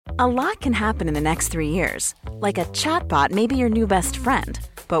A lot can happen in the next 3 years. Like a chatbot may be your new best friend.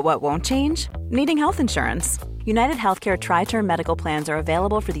 But what won't change? Needing health insurance. United Healthcare Tri-Term Medical Plans are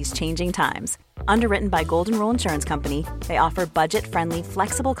available for these changing times. Underwritten by Golden Rule Insurance Company, they offer budget-friendly,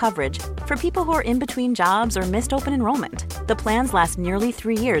 flexible coverage for people who are in between jobs or missed open enrollment. The plans last nearly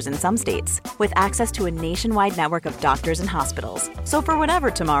 3 years in some states, with access to a nationwide network of doctors and hospitals. So for whatever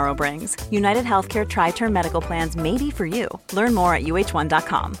tomorrow brings, United Healthcare Tri-Term Medical Plans may be for you. Learn more at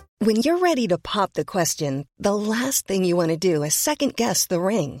uh1.com. When you're ready to pop the question, the last thing you want to do is second-guess the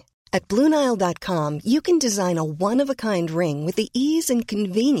ring. At BlueNile.com, you can design a one-of-a-kind ring with the ease and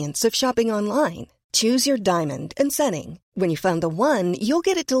convenience of shopping online. Choose your diamond and setting. When you find the one, you'll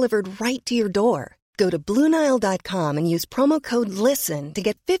get it delivered right to your door. Go to BlueNile.com and use promo code LISTEN to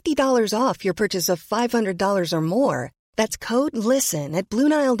get $50 off your purchase of $500 or more. That's code LISTEN at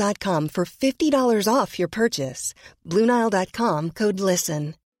BlueNile.com for $50 off your purchase. BlueNile.com, code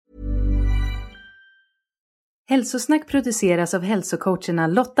LISTEN. Hälsosnack produceras av hälsocoacherna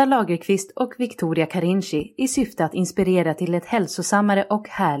Lotta Lagerqvist och Victoria Carinci i syfte att inspirera till ett hälsosammare och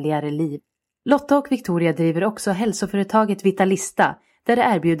härligare liv. Lotta och Victoria driver också hälsoföretaget Vitalista, där det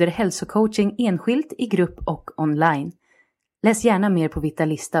erbjuder hälsocoaching enskilt, i grupp och online. Läs gärna mer på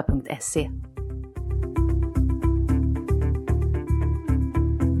vitalista.se.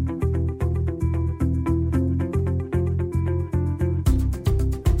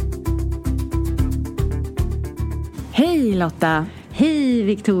 Hej Lotta! Hej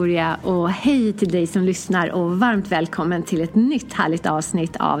Victoria och hej till dig som lyssnar och varmt välkommen till ett nytt härligt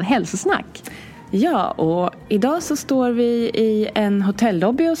avsnitt av Hälsosnack. Ja, och idag så står vi i en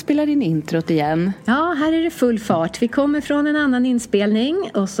hotellobby och spelar in introt igen. Ja, här är det full fart. Vi kommer från en annan inspelning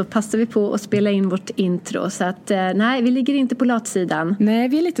och så passar vi på att spela in vårt intro. Så att nej, vi ligger inte på latsidan. Nej,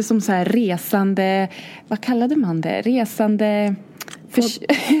 vi är lite som så här resande, vad kallade man det? Resande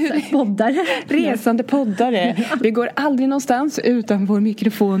poddare. Resande poddare. Vi går aldrig någonstans utan vår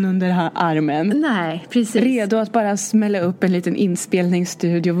mikrofon under den här armen. Nej, precis. Redo att bara smälla upp en liten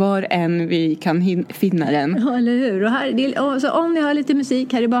inspelningsstudio var än vi kan finna den. Ja, eller hur? Och så om ni har lite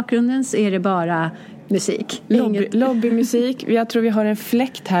musik här i bakgrunden så är det bara musik. Lobbymusik. Jag tror vi har en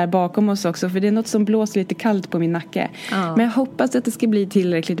fläkt här bakom oss också, för det är något som blåser lite kallt på min nacke. Ja. Men jag hoppas att det ska bli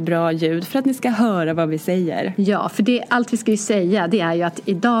tillräckligt bra ljud för att ni ska höra vad vi säger. Ja, för allt vi ska ju säga, det är ju att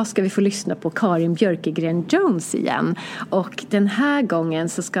idag ska vi få lyssna på Karin Björkegren Jones igen. Och den här gången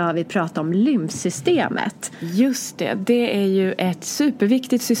så ska vi prata om lymfsystemet. Just det, det är ju ett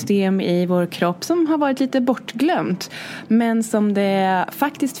superviktigt system i vår kropp som har varit lite bortglömt. Men som det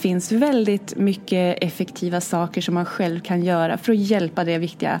faktiskt finns väldigt mycket effektiva saker som man själv kan göra för att hjälpa det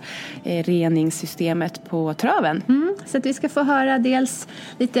viktiga reningssystemet på traven. Så att vi ska få höra dels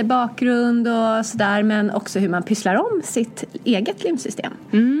lite bakgrund och sådär, men också hur man pysslar om sitt eget lymfsystem.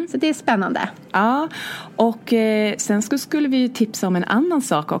 Så det är spännande. Ja, och sen skulle vi tipsa om en annan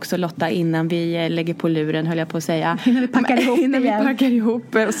sak också, Lotta, innan vi lägger på luren, höll jag på att säga. Innan vi packar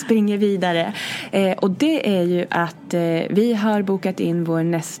ihop och springer vidare. Och det är ju att vi har bokat in vår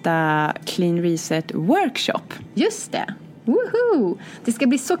nästa Clean Reset workshop. Just det. Woohoo! Det ska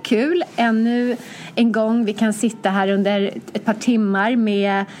bli så kul. Ännu en gång vi kan sitta här under ett par timmar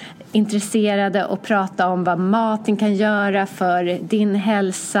med intresserade och prata om vad maten kan göra för din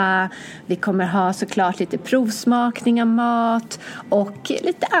hälsa. Vi kommer ha såklart lite provsmakning av mat och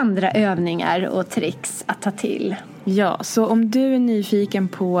lite andra övningar och tricks att ta till. Ja, så om du är nyfiken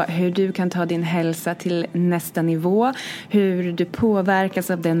på hur du kan ta din hälsa till nästa nivå, hur du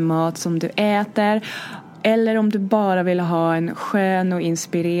påverkas av den mat som du äter, eller om du bara vill ha en skön och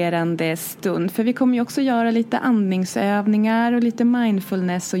inspirerande stund. För vi kommer ju också göra lite andningsövningar och lite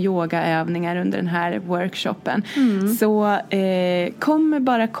mindfulness och yogaövningar under den här workshopen. Så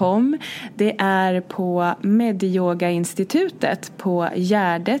kom. Det är på Medyoga-institutet på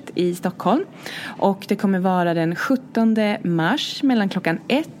Gärdet i Stockholm. Och det kommer vara den 17 mars mellan klockan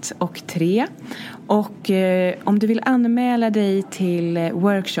 1 och 3. Och om du vill anmäla dig till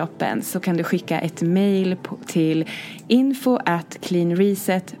workshopen så kan du skicka ett mejl till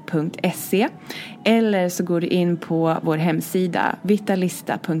info@cleanreset.se, eller så går du in på vår hemsida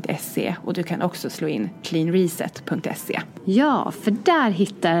vitalista.se, och du kan också slå in cleanreset.se. Ja, för där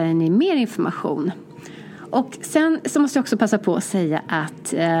hittar ni mer information. Och sen så måste jag också passa på att säga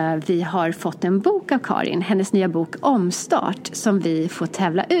att vi har fått en bok av Karin, hennes nya bok Omstart, som vi får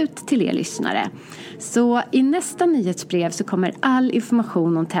tävla ut till er lyssnare. Så i nästa nyhetsbrev så kommer all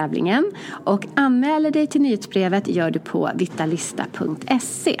information om tävlingen, och anmäler dig till nyhetsbrevet gör du på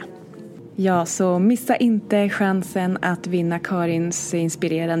vitalista.se. Ja, så missa inte chansen att vinna Karins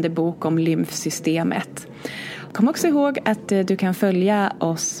inspirerande bok om lymfsystemet. Kom också ihåg att du kan följa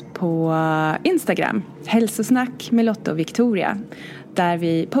oss på Instagram. Hälsosnack med Lotta och Victoria. Där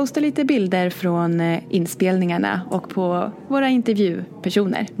vi postar lite bilder från inspelningarna och på våra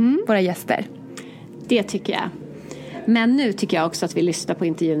intervjupersoner, våra gäster. Det tycker jag. Men nu tycker jag också att vi lyssnar på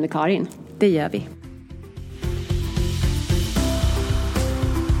intervjun med Karin. Det gör vi.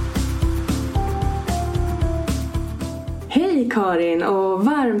 Hej Karin och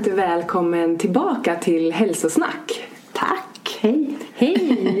varmt välkommen tillbaka till Hälsosnack. Tack, hej.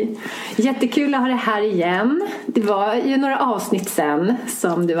 Hej! Jättekul att ha dig här igen. Det var ju några avsnitt sen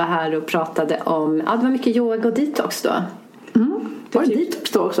som du var här och pratade om. Ja, det var mycket yoga och detox då. Var det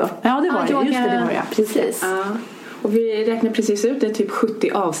detox då också? Ja, det var det. Just det var jag. Precis. Ja. Och vi räknar precis ut, det är typ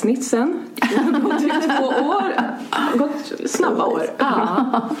 70 avsnitt sen. Det har gått 2 år. Gått snabba år.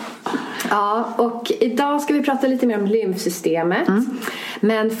 Ja, och idag ska vi prata lite mer om lymfsystemet.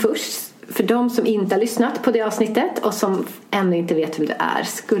 Men först, för de som inte har lyssnat på det avsnittet och som ännu inte vet vem du är,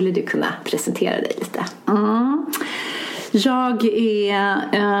 skulle du kunna presentera dig lite? Jag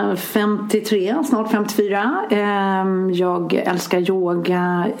är 53, snart 54. Jag älskar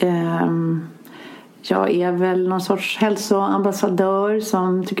yoga. Jag är väl någon sorts hälsoambassadör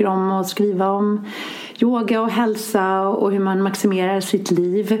som tycker om att skriva om yoga och hälsa och hur man maximerar sitt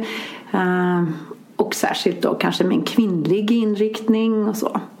liv. Och särskilt då kanske med en kvinnlig inriktning och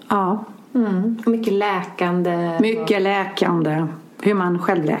så. Ja. Mycket läkande. Mycket läkande. Hur man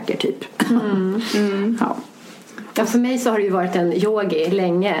själv läker typ. Ja. Ja, för mig så har det ju varit en yogi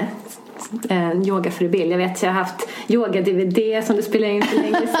länge. En yogaförebild. Jag vet, jag har haft yoga-DVD som du spelade in för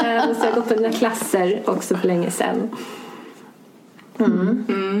länge sedan. Och så har jag gått på dina klasser också för länge sedan.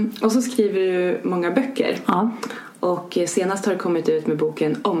 Och så skriver du många böcker. Ja. Och senast har det kommit ut med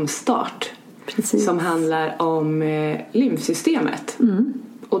boken Omstart. Precis. Som handlar om lymfsystemet.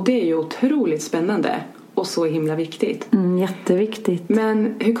 Och det är ju otroligt spännande. Och så himla viktigt. Jätteviktigt.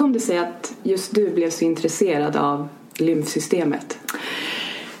 Men hur kom det sig att just du blev så intresserad av lymfsystemet?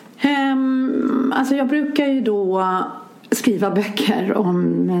 Alltså jag brukar ju då skriva böcker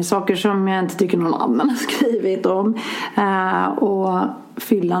om saker som jag inte tycker någon annan har skrivit om. Och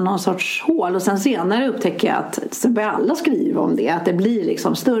fylla någon sorts hål. Och sen senare upptäcker jag att så börjar alla skriva om det. Att det blir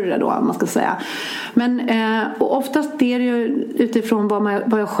liksom större då, man ska säga. Men och oftast det är det ju utifrån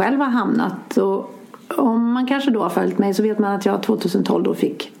var jag själv har hamnat. Och om man kanske då har följt mig så vet man att jag 2012 då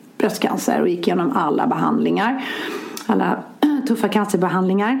fick bröstcancer och gick igenom alla behandlingar. Alla tuffa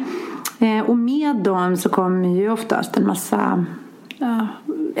cancerbehandlingar. Och med dem så kommer ju oftast en massa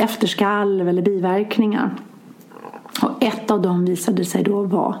efterskalv eller biverkningar. Och ett av dem visade sig då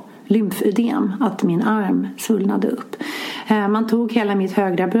vara lymfödem, att min arm svullnade upp. Man tog hela mitt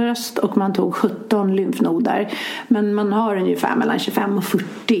högra bröst och man tog 17 lymfnoder. Men man har ungefär mellan 25 och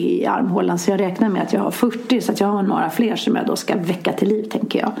 40 i armhålan, så jag räknar med att jag har 40, så att jag har några fler som jag då ska väcka till liv,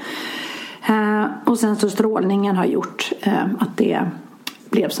 tänker jag. Och sen så strålningen har gjort att det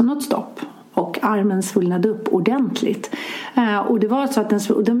blev som något stopp. Och armen svullnade upp ordentligt. Och det var så att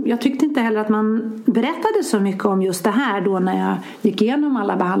jag tyckte inte heller att man berättade så mycket om just det här då när jag gick igenom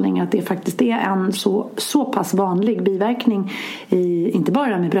alla behandlingar. Att det faktiskt är en så pass vanlig biverkning. Inte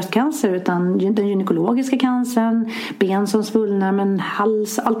bara med bröstcancer utan den gynekologiska cancern. Ben som svullnar, men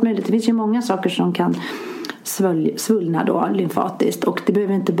hals, allt möjligt. Det finns ju många saker som kan svullna då lymfatiskt. Och det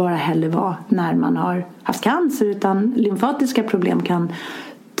behöver inte bara heller vara när man har haft cancer, utan lymfatiska problem kan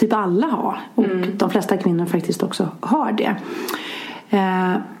typ alla ha. Och de flesta kvinnor faktiskt också har det.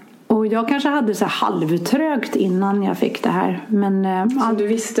 Och jag kanske hade så halvtrögt innan jag fick det här. Men, som du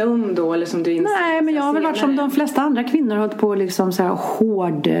visste om då? Eller som du insåg? Nej, men jag har väl varit som de flesta andra kvinnor, hållit på liksom så här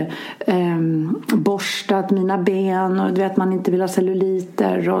hård borstat mina ben. Och du vet, man inte vill ha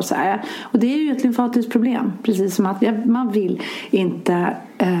celluliter och så här. Och det är ju ett lymfatiskt problem. Precis som att man vill inte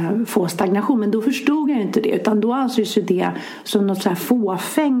få stagnation. Men då förstod jag inte det. Utan då anses ju det som något så här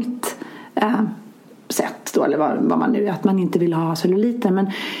fåfängt sätt då, eller vad man nu är, att man inte vill ha celluliter.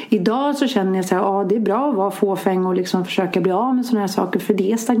 Men idag så känner jag så här, det är bra att vara fåfäng och liksom försöka bli av med sådana här saker, för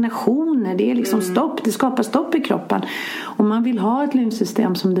det är stagnationer, det är liksom stopp, det skapar stopp i kroppen och man vill ha ett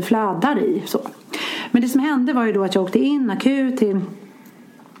lymfsystem som det flödar i så. Men det som hände var ju då att jag åkte in akut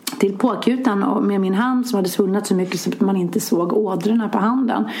till påakuten och med min hand som hade svullnat så mycket så att man inte såg ådrorna på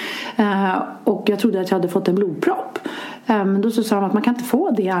handen. Och jag trodde att jag hade fått en blodpropp. Men då så sa de att man kan inte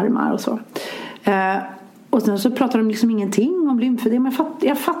få det i armar och så. Och sen så pratade de liksom ingenting om lymfödem.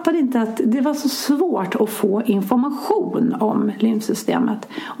 Jag fattade inte att det var så svårt att få information om lymfsystemet.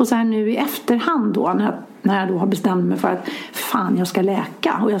 Och så här nu i efterhand då, när jag då har bestämt mig för att fan, jag ska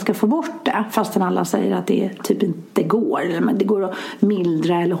läka och jag ska få bort det. Fastän alla säger att det typ inte går. Eller det går att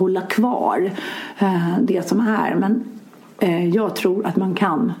mildra eller hålla kvar det som är. Men jag tror att man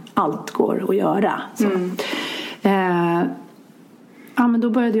kan. Allt går att göra. Så. Ja, men då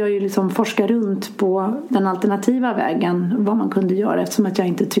började jag ju liksom forska runt på den alternativa vägen, vad man kunde göra, eftersom att jag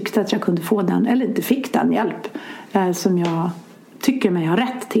inte tyckte att jag kunde få den, eller inte fick den hjälp som jag tycker mig ha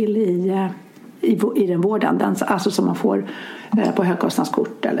rätt till i den vården, alltså som man får på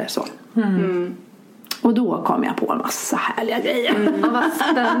högkostnadskort eller så. Och då kom jag på en massa härliga grejer. Vad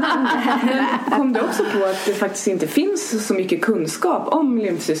spännande. Kom du också på att det faktiskt inte finns så mycket kunskap om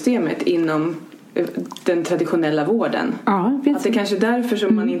lymfsystemet inom den traditionella vården? Ja, att det kanske är därför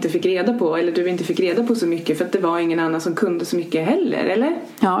som man inte fick reda på, eller du inte fick reda på så mycket, för att det var ingen annan som kunde så mycket heller, eller?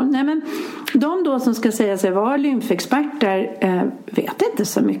 Ja, nej, men de då som ska säga sig vara lymfexperter vet inte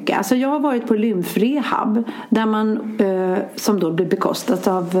så mycket. Alltså jag har varit på lymfrehab där man som då blir bekostat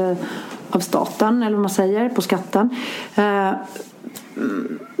av staten, eller vad man säger, på skatten,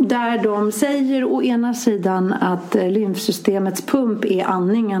 där de säger å ena sidan att lymfsystemets pump är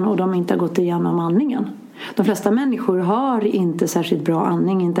andningen och de inte har gått igenom andningen. De flesta människor har inte särskilt bra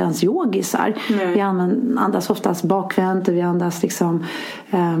andning, inte ens yogisar. Vi andas oftast bakvänt och vi andas liksom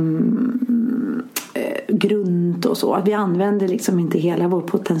grunt och så. Vi använder liksom inte hela vår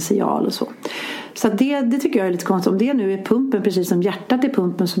potential och så. Så det tycker jag är lite konstigt. Om det nu är pumpen, precis som hjärtat är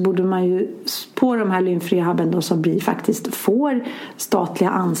pumpen, så borde man ju på de här lymfrehaben då, som faktiskt får statliga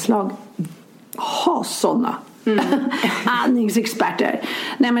anslag, ha sådana andningsexperter.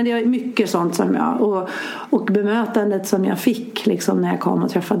 Nej, men det är mycket sånt som jag och bemötandet som jag fick liksom när jag kom och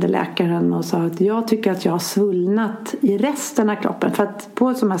träffade läkaren och sa att jag tycker att jag har svullnat i resten av kroppen, för att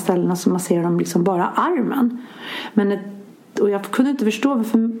på de här ställena så masserar de liksom bara armen. Och jag kunde inte förstå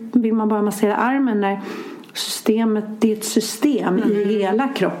varför vill man bara massera armen när systemet, det är ett system i hela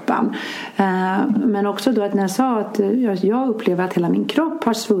kroppen. Men också då att när jag sa att jag upplever att hela min kropp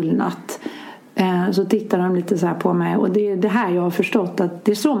har svullnat, så tittar de lite så här på mig, och det är det här jag har förstått, att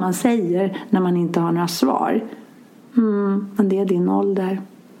det är så man säger när man inte har några svar. Men det är din ålder.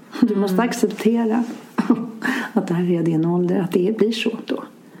 Du måste acceptera att det här är din ålder, att det blir så då.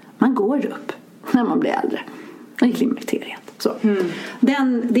 Man går upp när man blir äldre. I klimakteriet. Så.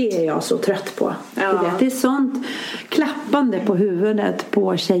 Det är jag så trött på. Ja. Det är sånt klappande på huvudet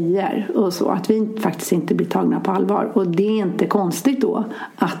på tjejer och så, att vi faktiskt inte blir tagna på allvar. Och det är inte konstigt då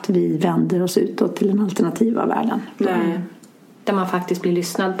att vi vänder oss utåt till den alternativa världen. Nej. Där man faktiskt blir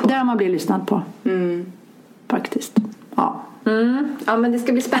lyssnad på. Där man blir lyssnad på. Faktiskt. Ja. Ja, men det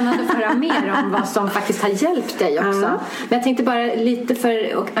ska bli spännande att höra mer om vad som faktiskt har hjälpt dig också. Men jag tänkte bara lite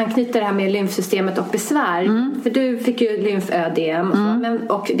för att anknyta det här med lymfsystemet och besvär. För du fick ju lymfödem och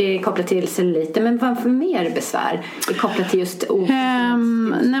så, och det är kopplat till celluliter. Men vad för mer besvär är kopplat till just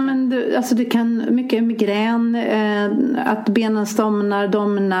nej, men alltså det kan mycket migrän, att benen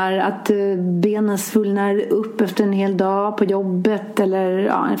domnar, att benen svullnar upp efter en hel dag på jobbet,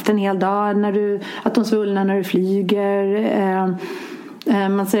 eller efter en hel dag att de svullnar när du flyger.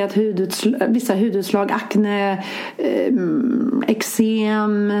 Man säger att vissa hudutslag, akne,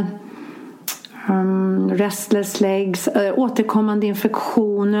 eksem, restless legs, återkommande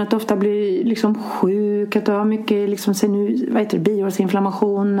infektioner, att ofta blir liksom sjuk, att du har mycket liksom,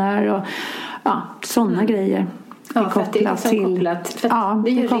 bihåleinflammationer och sådana grejer. Ja, för att det är kopplat.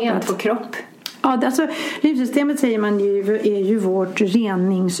 Det är ju rent på kropp. Ja, alltså lymfsystemet säger man ju är ju vårt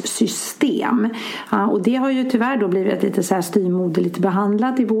reningssystem. Ja, och det har ju tyvärr då blivit lite så här styvmoderligt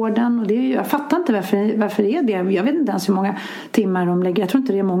behandlat i vården. Och jag fattar inte varför det är det. Jag vet inte ens hur många timmar de lägger. Jag tror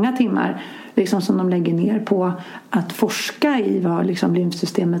inte det är många timmar liksom, som de lägger ner på att forska i vad liksom,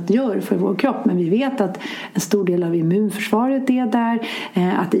 lymfsystemet gör för vår kropp. Men vi vet att en stor del av immunförsvaret är där.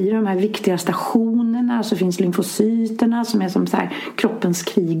 Att i de här viktiga stationerna så finns lymfocyterna som är som så här, kroppens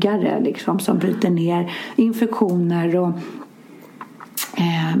krigare liksom, som bryter ner infektioner och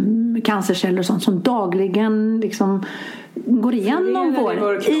cancerceller och sånt som dagligen liksom går igenom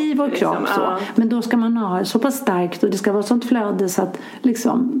vår kropp liksom, så. Men då ska man ha så pass starkt och det ska vara sånt flöde så att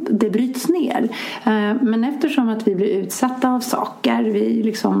liksom, det bryts ner. Men eftersom att vi blir utsatta av saker, vi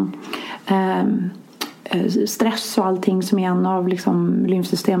liksom stress och allting som är en av liksom,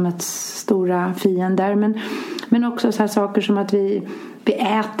 lymfsystemets stora fiender, men också så här saker som att vi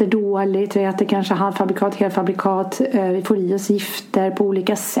äter dåligt, vi äter kanske halvfabrikat, helfabrikat, vi får i oss gifter på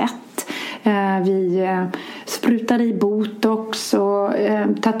olika sätt, vi sprutar i botox och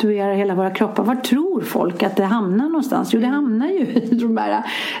tatuerar hela våra kroppar. Var tror folk att det hamnar någonstans? Jo, det hamnar ju i de här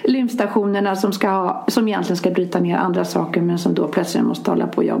lymfstationerna som egentligen ska bryta ner andra saker, men som då plötsligt måste hålla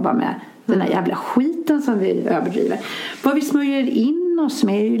på och jobba med den här jävla skiten som vi överdriver. Vad vi smörjer in oss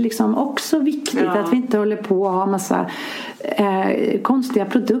med är ju liksom också viktigt. Att vi inte håller på att ha massa konstiga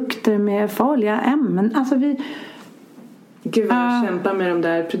produkter med farliga ämnen. Alltså Gud vad jag kämpar med de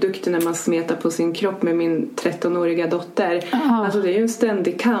där produkterna man smetar på sin kropp med min 13-åriga dotter. Alltså det är ju en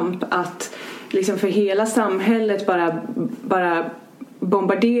ständig kamp att liksom för hela samhället bara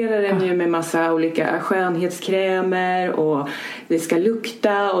bombarderar den ju med massa olika skönhetskrämer och det ska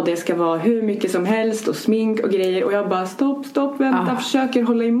lukta och det ska vara hur mycket som helst och smink och grejer, och jag bara stopp, vänta, försöker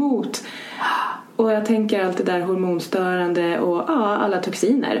hålla emot. Och jag tänker allt det där hormonstörande och alla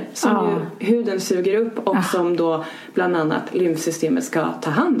toxiner som ju huden suger upp och som då bland annat lymfsystemet ska ta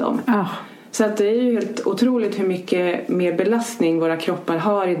hand om. Så att det är ju helt otroligt hur mycket mer belastning våra kroppar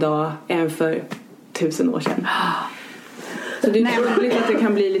har idag än för 1000 år sedan. Så det är troligt att det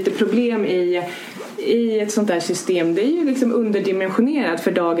kan bli lite problem i ett sånt där system. Det är ju liksom underdimensionerat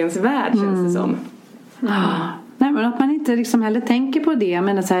för dagens värld, känns det som. Nej, men att man inte liksom heller tänker på det.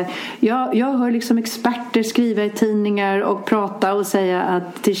 Men så här, jag hör liksom experter skriva i tidningar och prata och säga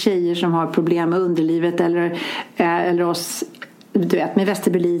att till tjejer som har problem med underlivet eller oss, du vet, med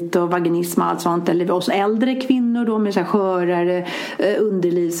vestibulit och vaginism och allt sånt, eller oss äldre kvinnor då med så här skörare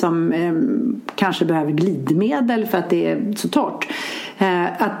underliv som kanske behöver glidmedel för att det är så torrt,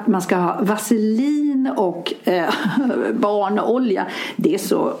 att man ska ha vaselin och barnolja. Det är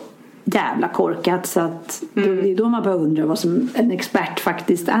så jävla korkat, så att det är då man börjar undra vad som en expert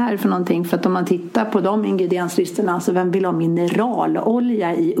faktiskt är för någonting. För att om man tittar på de ingredienslistorna, så vem vill ha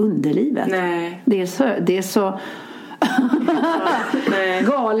mineralolja i underlivet? Nej. Det är så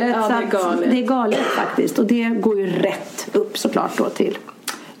galet, så det är galet faktiskt, och det går ju rätt upp såklart då till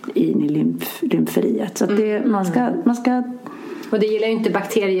in i lymferiet, så att det, man ska och det gillar ju inte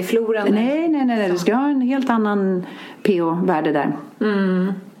bakteriefloran. Nej, det ska ha en helt annan pH-värde där.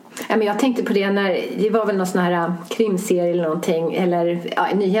 Ja, men jag tänkte på det när det var väl någon sån här krimserie eller någonting, eller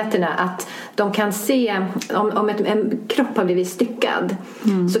i nyheterna, att de kan se om en kropp har blivit styckad,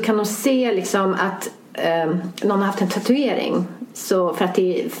 så kan de se liksom att någon har haft en tatuering, så för att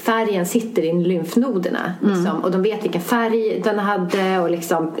färgen sitter i lymfnoderna liksom, och de vet vilken färg den hade och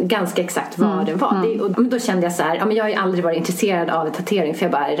liksom ganska exakt vad den var. Och då kände jag så här, men jag har ju aldrig varit intresserad av en tatuering för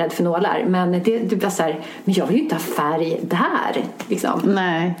jag bara är rädd för nålar, men det var så här, men jag vill ju inte ha färg där liksom.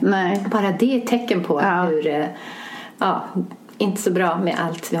 Nej. Bara det är ett tecken på hur inte så bra med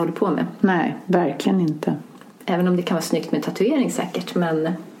allt vi håller på med. Nej, verkligen inte. Även om det kan vara snyggt med tatuering säkert, men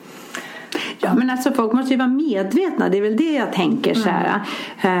ja, men alltså folk måste ju vara medvetna. Det är väl det jag tänker så här.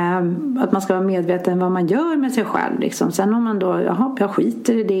 Att man ska vara medveten vad man gör med sig själv liksom. Sen om man då, jag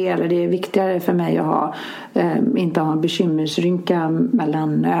skiter i det, eller det är viktigare för mig att inte ha en bekymmersrynka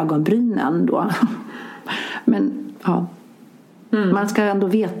mellan ögonbrynen då. Men man ska ändå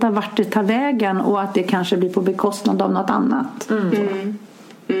veta vart det tar vägen, och att det kanske blir på bekostnad av något annat.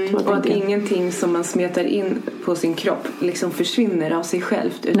 Och att ingenting som man smetar in på sin kropp liksom försvinner av sig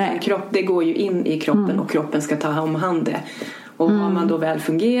självt, utan det går ju in i kroppen och kroppen ska ta hand det. Och har man då väl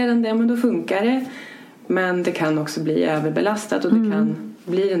fungerande, men då funkar det. Men det kan också bli överbelastat, och det kan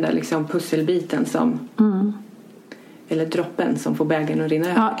bli den där liksom pusselbiten som eller droppen som får bägaren att rinna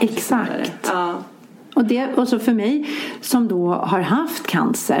över. Ja, exakt. Och så för mig som då har haft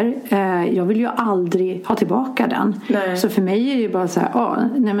cancer, jag vill ju aldrig ha tillbaka den. Nej. Så för mig är det ju bara så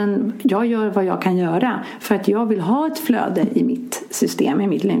här, men jag gör vad jag kan göra för att jag vill ha ett flöde i mitt system, i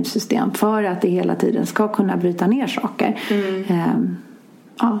mitt lymfsystem, för att det hela tiden ska kunna bryta ner saker.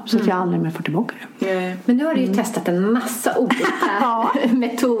 Så att jag aldrig mer får tillbaka det. Men nu har du ju testat en massa olika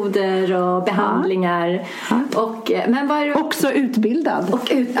metoder och behandlingar. Och, men var du också utbildad.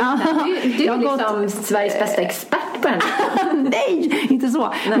 Du är liksom Sveriges bästa expert på den. Nej, inte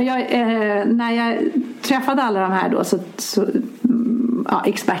så. Nej. Men när jag träffade alla de här då, så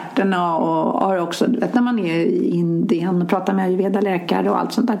experterna, och har också, när man är i Indien och pratar med ayurveda-läkare och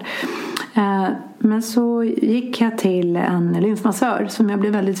allt sånt där. Men så gick jag till en lymfmassör som jag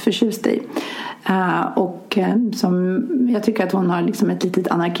blev väldigt förtjust i. Och som jag tycker att hon har liksom ett litet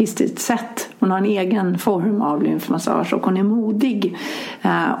anarkistiskt sätt. Hon har en egen form av lymfmassage, och hon är modig.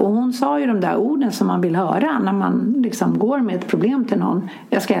 Och hon sa ju de där orden som man vill höra när man liksom går med ett problem till någon.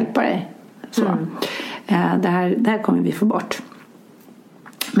 Jag ska hjälpa dig. Så. Det här kommer vi få bort.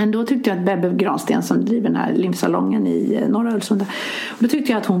 Men då tyckte jag att Bebbe Gransten som driver den här lymfsalongen i Norra Ulvsunda. Då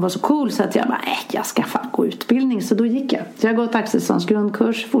tyckte jag att hon var så cool så att jag bara, jag ska fan gå utbildning. Så då gick jag. Så jag har gått Axelssons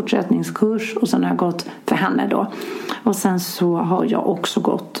grundkurs, fortsättningskurs och sen har jag gått för henne då. Och sen så har jag också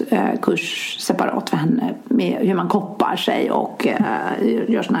gått kurs separat för henne med hur man koppar sig och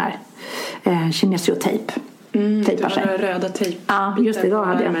gör sån här kinesiotejp. Tejpar sig. Röda tejp. Ja, just idag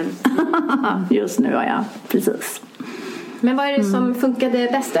hade jag. Just nu har jag, precis. Men vad är det som funkade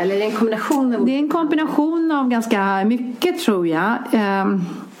bäst? Eller är det en kombination av... Det är en kombination av ganska mycket, tror jag.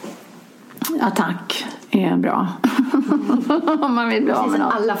 Attack är bra. Om man vill bli av med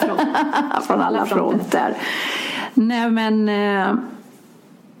något. Alla fronter. Från alla fronter. Nej, men...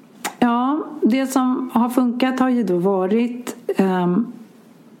 ja, det som har funkat har ju då varit...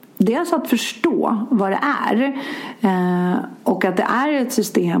 dels att förstå vad det är och att det är ett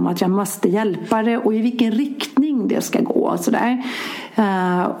system, att jag måste hjälpa det och i vilken riktning det ska gå så där.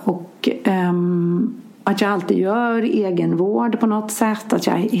 Och att jag alltid gör egenvård på något sätt, att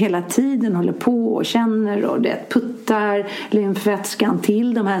jag hela tiden håller på och känner och det puttar lymfvätskan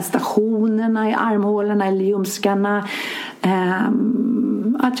till de här stationerna i armhålorna eller ljumskarna.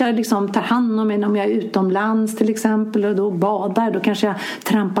 Att jag liksom tar hand om mig om jag är utomlands till exempel och då badar, då kanske jag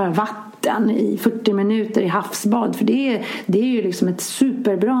trampar vatten i 40 minuter i havsbad, för det är ju liksom ett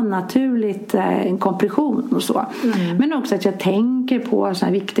superbra naturligt kompression och så. Men också att jag tänker på så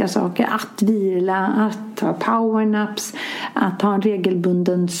här viktiga saker, att vila, att ta powernaps, att ha en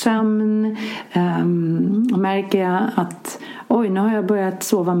regelbunden sömn. Märker jag att oj, nu har jag börjat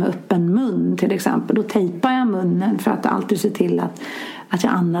sova med öppen mun till exempel, då tejpar jag munnen för att alltid se till att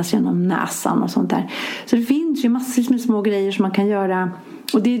jag andas genom näsan och sånt där. Så det finns ju massor med små grejer som man kan göra.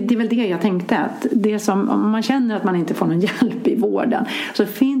 Och det är väl det jag tänkte, att det som, om man känner att man inte får någon hjälp i vården, så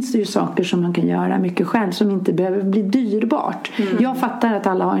finns det ju saker som man kan göra mycket själv som inte behöver bli dyrbart. Jag fattar att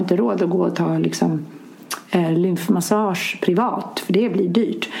alla har inte råd att gå och ta liksom lymfmassage privat, för det blir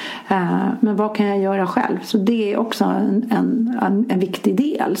dyrt. Men vad kan jag göra själv? Så det är också en viktig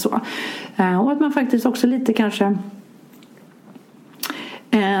del. Så. Och att man faktiskt också lite kanske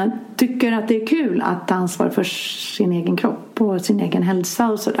tycker att det är kul att ta ansvar för sin egen kropp och sin egen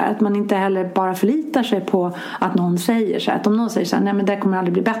hälsa och sådär. Att man inte heller bara förlitar sig på att någon säger så här. Att om någon säger så här, nej men det kommer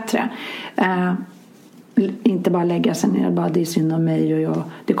aldrig bli bättre. Inte bara lägga sig ner och bara, det är synd om mig och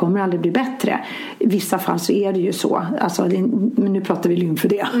det kommer aldrig bli bättre. I vissa fall så är det ju så. Alltså, men nu pratar vi lymf för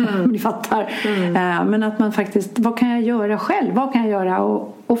det. Ni fattar. Men att man faktiskt, vad kan jag göra själv? Vad kan jag göra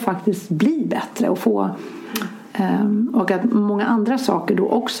och faktiskt bli bättre och få... och att många andra saker då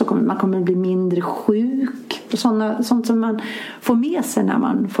också man kommer bli mindre sjuk och sånt som man får med sig när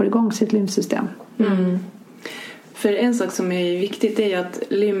man får igång sitt lymfsystem. För en sak som är viktigt är ju att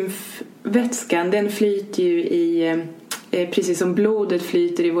lymfvätskan, den flyter ju i, precis som blodet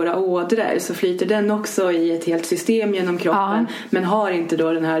flyter i våra ådror, så flyter den också i ett helt system genom kroppen, men har inte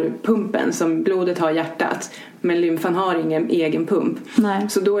då den här pumpen som blodet har i hjärtat, men lymfan har ingen egen pump. Nej.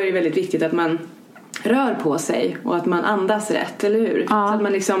 Så då är det väldigt viktigt att man rör på sig och att man andas rätt, eller hur? Så att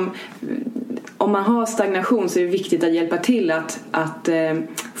man liksom, om man har stagnation så är det viktigt att hjälpa till att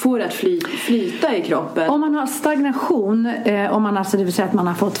få det att flyta i kroppen. Om man har stagnation, om man alltså, det vill säga att man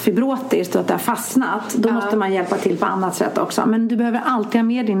har fått fibrotiskt och att det har fastnat, då måste man hjälpa till på annat sätt också. Men du behöver alltid ha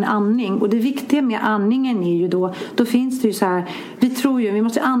med din andning, och det viktiga med andningen är ju då finns det ju så här, vi tror ju vi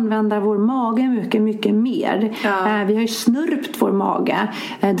måste använda vår mage mycket, mycket mer. Vi har ju snurpt vår mage,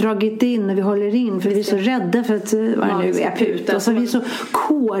 dragit in och vi håller in för vi är så rädda för att vad det nu är puta, och så vi är så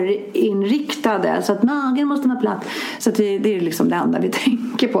kårinriktade så att magen måste vara platt, så att det är liksom det enda vi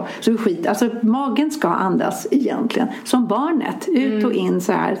tänker på. Så alltså magen ska andas egentligen som barnet, ut och in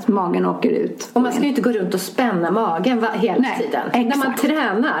så här, magen åker ut. Och man ska ju inte gå runt och spänna magen hela tiden. Exakt. När man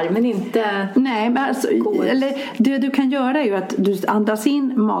tränar, men inte... Nej, men alltså, eller det du kan göra är ju att du andas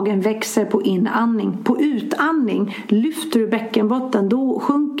in, magen växer på inandning. På utandning lyfter du bäckenbotten, då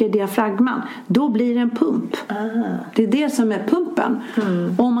sjunker diafragman. Då blir det en pump. Det är det som är pumpen.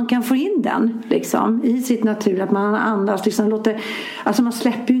 Och om man kan få in den liksom, i sitt natur, att man andas liksom, låter, alltså man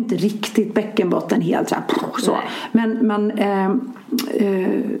släpper ju inte riktigt bäckenbotten helt så här, så. Men man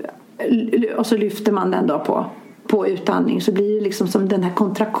och så lyfter man den då på utandning, så blir det liksom som den här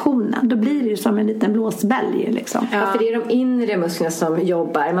kontraktionen. Då blir det ju som en liten blåsbälg liksom. Ja, för det är de inre musklerna som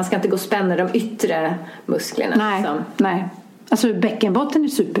jobbar. Man ska inte gå och spänna de yttre musklerna. Nej. Alltså bäckenbotten är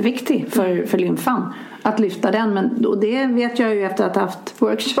superviktig för lymfan. Att lyfta den, men och det vet jag ju efter att ha haft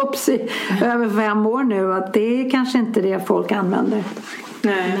workshops i över 5 år nu, att det är kanske inte det folk använder.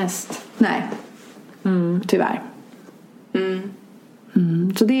 Nej. Tyvärr.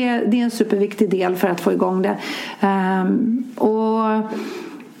 Så det är en superviktig del för att få igång det. Och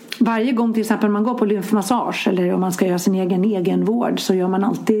varje gång till exempel man går på lymfmassage eller om man ska göra sin egenvård, så gör man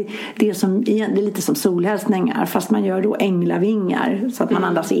alltid det som det är lite som solhälsningar, fast man gör då änglavingar så att man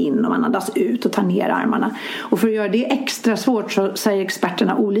andas in och man andas ut och tar ner armarna. Och för att göra det extra svårt så säger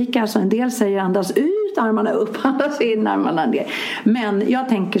experterna olika. Så en del säger andas ut, armarna upp, andas in, armarna ner. Men jag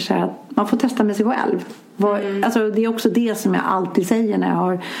tänker så här att man får testa med sig själv. Alltså det är också det som jag alltid säger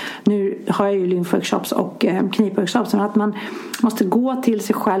när nu har jag ju lymfworkshops och knipworkshops, att man måste gå till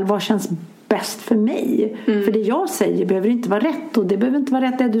sig själv. Vad känns bäst för mig? För det jag säger behöver inte vara rätt, och det behöver inte vara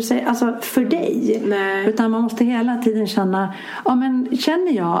rätt det du säger, alltså för dig. Nej. Utan man måste hela tiden känna,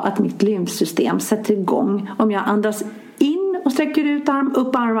 känner jag att mitt lymfsystem sätter igång om jag andas in och sträcker ut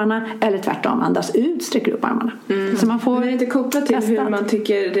upp armarna, eller tvärtom, andas ut, sträcker upp armarna. Så man får. Men det är inte kopplat till testa. hur man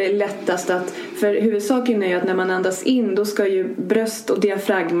tycker det är lättast att, för huvudsaken är ju att när man andas in, då ska ju bröst och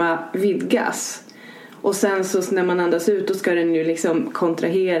diafragma vidgas, och sen så när man andas ut, då ska den ju liksom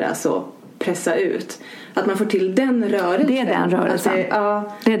kontraheras och pressa ut. Att man får till den rörelsen. Det är den rörelsen.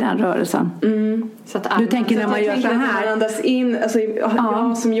 Det är den rörelsen. Så att du tänker när man gör så här. När man andas in, alltså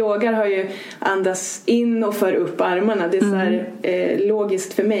jag som yogar har ju andas in och för upp armarna. Det är så här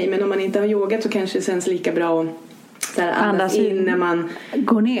logiskt för mig. Men om man inte har yogat så kanske det känns lika bra att andas in när man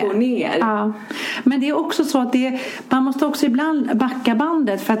går ner. Ja. Men det är också så att man måste också ibland backa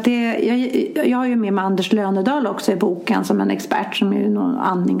bandet, för att jag har ju med mig Anders Lönedal också i boken som en expert, som är någon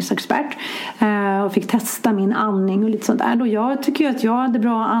andningsexpert, och fick testa min andning och lite sånt där. Och jag tycker ju att jag hade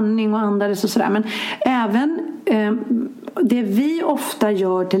bra andning och andades och sådär, men även det vi ofta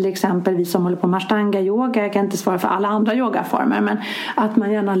gör, till exempel vi som håller på med ashtanga yoga, jag kan inte svara för alla andra yogaformer, men att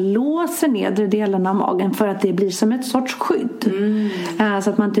man gärna låser nedre delen av magen för att det blir som ett sorts skydd. Så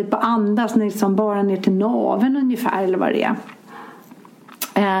att man typ andas liksom bara ner till naveln ungefär, eller vad det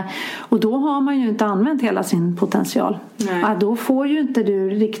är. Och då har man ju inte använt hela sin potential. Då får ju inte du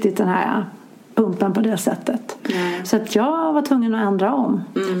riktigt den här pumpen på det sättet. Så att jag var tvungen att ändra om.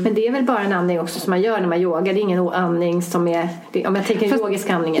 Men det är väl bara en andning också som man gör när man yogar. Det är ingen andning som är, om jag tänker yogisk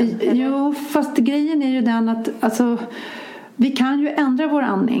andning. Jo, fast grejen är ju den att alltså, vi kan ju ändra vår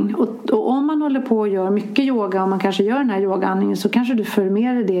andning, och om man håller på och gör mycket yoga och man kanske gör den här yogaandningen, så kanske du för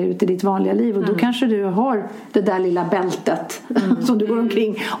med det ut i ditt vanliga liv, och då kanske du har det där lilla bältet som du går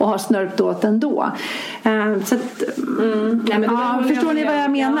omkring och har snörpt åt ändå. Så att, förstår ni vad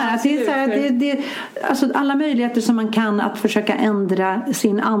jag menar? Ja, det är så här, det alltså alla möjligheter som man kan att försöka ändra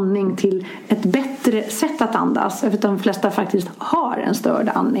sin andning till ett bättre sätt att andas, eftersom de flesta faktiskt har en störd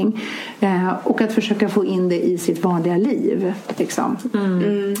andning, och att försöka få in det i sitt vanliga liv. Liksom.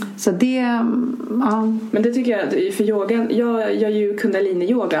 Så det men det tycker jag, för yogan, jag gör ju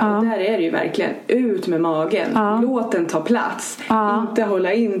kundalini-yoga, och där är det ju verkligen ut med magen, låt den ta plats, inte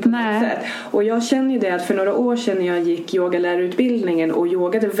hålla in på något sätt. Och jag känner ju det att för några år sedan när jag gick yogalärarutbildningen och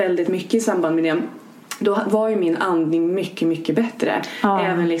yogade väldigt mycket i samband med det, då var ju min andning mycket, mycket bättre.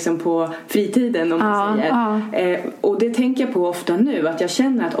 Även liksom på fritiden, om man säger. Och det tänker jag på ofta nu. Att jag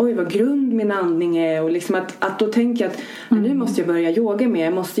känner att oj, vad grund min andning är. Och liksom att då tänker jag att nu måste jag börja yoga mer.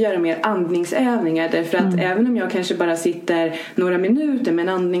 Jag måste göra mer andningsövningar. Därför att även om jag kanske bara sitter några minuter med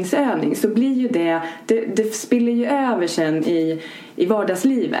en andningsövning, så blir ju det spiller ju över sen i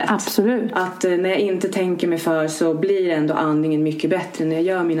vardagslivet. Absolut. Att när jag inte tänker mig för, så blir ändå andningen mycket bättre när jag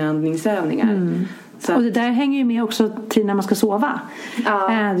gör mina andningsövningar. Så. Och det där hänger ju med också till när man ska sova.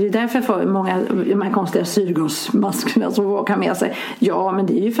 Det är ju därför för många de här konstiga syrgasmaskerna som folk har med sig. Ja, men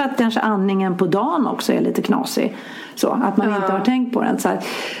det är ju för att kanske andningen på dagen också är lite knasig. Så att man inte har tänkt på den.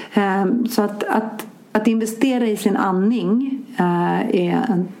 Så att investera i sin andning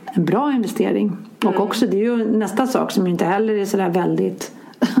är en bra investering. Och också, det är ju nästa sak som inte heller är sådär väldigt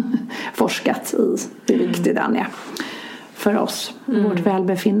forskat i hur viktig den är för oss, vårt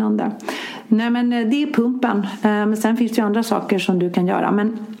välbefinnande. Nej, men det är pumpen. Men sen finns det ju andra saker som du kan göra.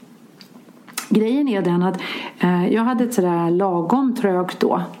 Men grejen är den att jag hade ett sådär lagom trögt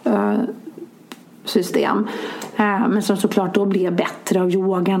då system. Men som såklart då blev bättre av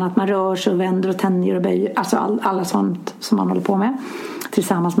yogan, att man rör sig och vänder och tänjer och böjer. Alltså alla sånt som man håller på med.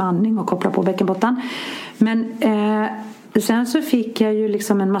 Tillsammans med andning och koppla på bäckenbotten. Men sen så fick jag ju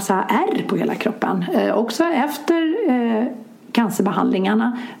liksom en massa ärr på hela kroppen. Också efter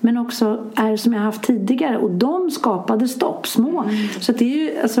cancerbehandlingarna, men också är som jag haft tidigare, och de skapade stopp, små. Så det är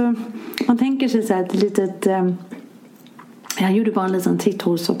ju, alltså, man tänker sig så här ett litet jag gjorde bara en liten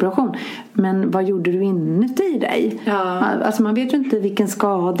titthålsoperation, men vad gjorde du inuti dig? Alltså man vet ju inte vilken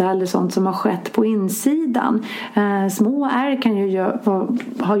skada eller sånt som har skett på insidan. Små ärr kan ju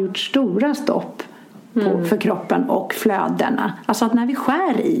ha gjort stora stopp för kroppen och flödena. Alltså att när vi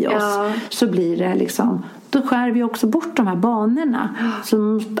skär i oss så blir det liksom då skär vi också bort de här banorna.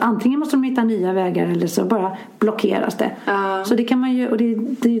 Så antingen måste de hitta nya vägar eller så bara blockeras det. Så det kan man ju, och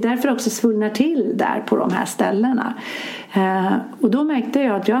det är därför också svullnar till där på de här ställena. Och då märkte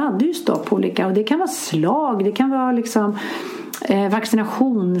jag att jag hade ju stopp på olika, och det kan vara slag, det kan vara liksom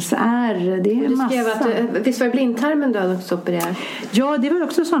vaccinationsärr, det är du massa. Skrev att, visst var det blindtarmen du hade också opererat? Ja, det var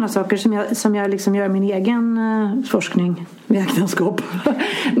också sådana saker som jag liksom gör min egen forskning med äktenskap.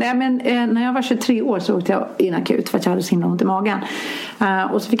 Nej, men när jag var 23 år så åkte jag in akut för att jag hade så himla ont i magen.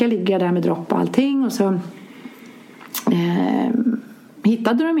 Och så fick jag ligga där med dropp och allting, och så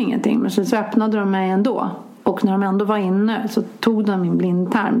hittade de ingenting, men så öppnade de mig ändå. Och när de ändå var inne så tog de min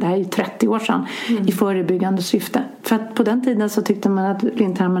blindtarm, det här är ju 30 år sedan, i förebyggande syfte. För att på den tiden så tyckte man att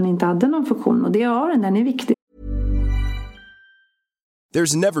blindtarmen inte hade någon funktion, och det har den är viktig.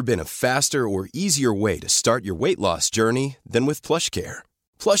 There's never been a faster or easier way to start your weight loss journey than with PlushCare.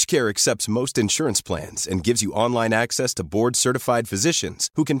 PlushCare accepts most insurance plans and gives you online access to board-certified physicians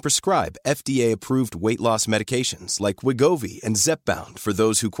who can prescribe FDA-approved weight loss medications like Wegovy and Zepbound for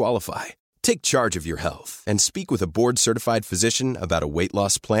those who qualify. Take charge of your health and speak with a board-certified physician about a weight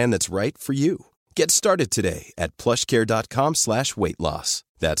loss plan that's right for you. Get started today at plushcare.com/weightloss.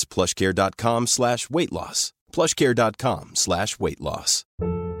 That's plushcare.com/weightloss. plushcare.com/weightloss.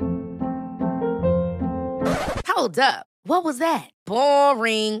 Hold up. What was that?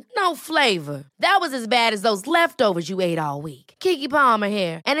 Boring. No flavor. That was as bad as those leftovers you ate all week. Keke Palmer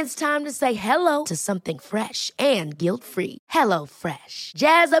here, and it's time to say hello to something fresh and guilt-free. Hello Fresh.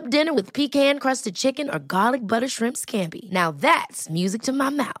 Jazz up dinner with pecan-crusted chicken or garlic butter shrimp scampi. Now that's music to my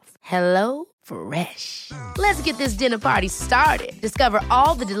mouth. Hello Fresh. Let's get this dinner party started. Discover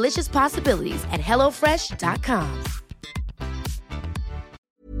all the delicious possibilities at hellofresh.com.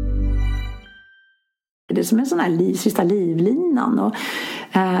 Det är som en sån här sista livlinan, och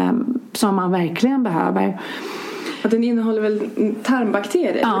som man verkligen behöver. Att den innehåller väl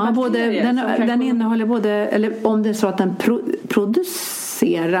tarmbakterier? Ja, den innehåller både, eller om det är så att den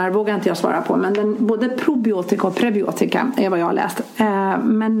producerar, vågar inte jag svara på, men den, både probiotika och prebiotika är vad jag har läst.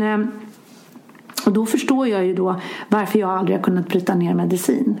 Och då förstår jag ju då varför jag aldrig har kunnat bryta ner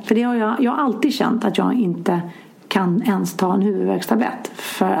medicin. För det har jag har alltid känt att jag inte kan ens ta en huvudvärkstablett,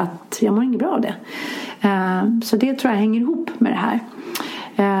 för att jag mår inget bra av det. Så det tror jag hänger ihop med det här.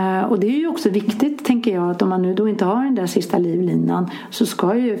 Och det är ju också viktigt, tänker jag, att om man nu då inte har den där sista livlinan, så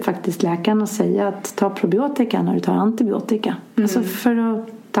ska ju faktiskt läkarna säga att ta probiotika när du tar antibiotika. Alltså för att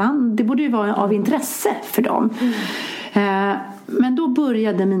det borde ju vara av intresse för dem. Men då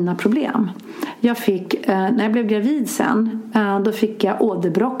började mina problem. Jag fick, när jag blev gravid sen, då fick jag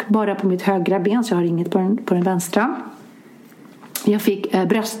åderbråck bara på mitt högra ben, så jag har inget på den vänstra. Jag fick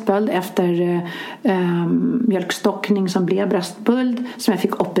bröstböld efter mjölkstockning som blev bröstböld, som jag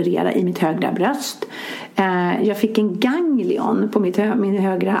fick operera i mitt högra bröst. Jag fick en ganglion på min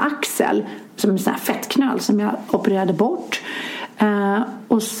högra axel, som en sån här fettknöl som jag opererade bort.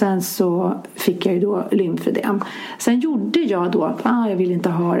 Och sen så fick jag ju då lymfödem. Sen gjorde jag då, jag vill inte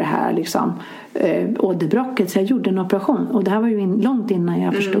ha det här liksom åderbråcket, så jag gjorde en operation, och det här var ju långt innan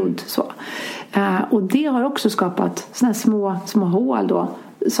jag förstod så. Och det har också skapat såna här små hål då,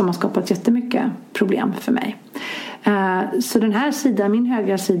 som har skapat jättemycket problem för mig. Så den här sidan, min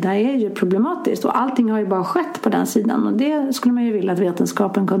högra sida, är ju problematisk, och allting har ju bara skett på den sidan, och det skulle man ju vilja att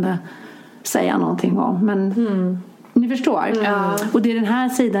vetenskapen kunde säga någonting om, men ni förstår. Och det är den här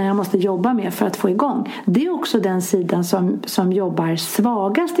sidan jag måste jobba med för att få igång. Det är också den sidan som jobbar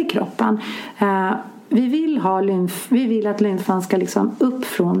svagast i kroppen. Vi vill att lymfan ska liksom upp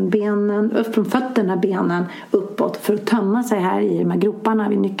från fötterna, benen uppåt, för att tömma sig här i de här groparna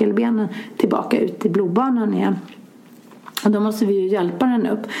vid nyckelbenen, tillbaka ut i blodbanan igen. Och då måste vi ju hjälpa den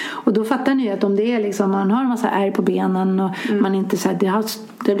upp. Och då fattar ni att om det är liksom, man har en massa ärr på benen och man inte så här,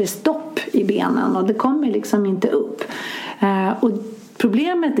 det blir stopp i benen och det kommer liksom inte upp. Och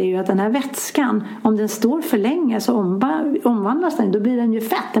problemet är ju att den här vätskan, om den står för länge så omvandlas den. Då blir den ju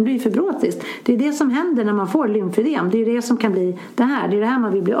fett, den blir fibrotisk. Det är det som händer när man får lymfödem. Det är det som kan bli det här. Det är det här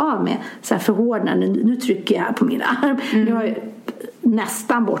man vill bli av med. Så här förhårdnande. Nu trycker jag på min arm. Nu har jag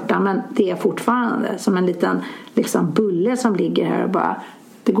nästan borta, men det är fortfarande som en liten liksom bulle som ligger här och bara,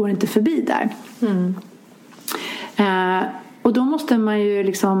 det går inte förbi där. Och då måste man ju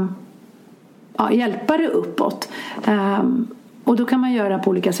liksom hjälpa det uppåt. Och då kan man göra på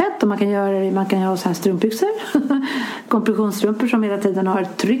olika sätt. Och man kan ha så här strumpbyxor, kompressionsstrumpor som hela tiden har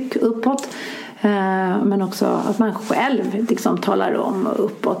ett tryck uppåt. Men också att man själv liksom talar om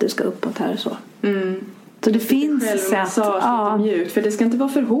uppåt, det ska uppåt här och så. Så det finns sätt. Mjukt, för det ska inte vara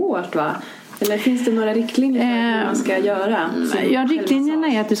för hårt, va? Eller finns det några riktlinjer för hur man ska göra? Ja, riktlinjerna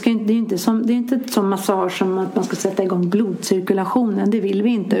är att det är inte som massage som att man ska sätta igång blodcirkulationen. Det vill vi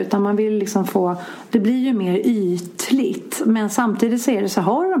inte, utan man vill liksom det blir ju mer ytligt. Men samtidigt så är det så,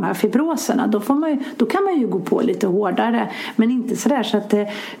 har de här fibroserna, då kan man ju gå på lite hårdare. Men inte sådär så att det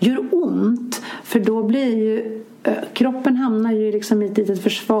gör ont. För då blir ju kroppen hamnar ju liksom i ett litet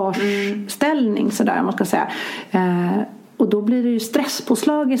försvarsställning sådär, om man ska säga. Och då blir det ju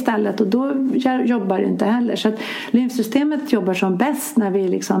stresspåslag istället, och då jobbar det inte heller. Så att lymfsystemet jobbar som bäst när vi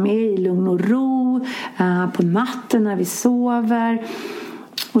liksom är i lugn och ro, på natten när vi sover.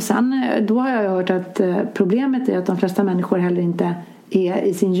 Och sen då har jag hört att problemet är att de flesta människor heller inte är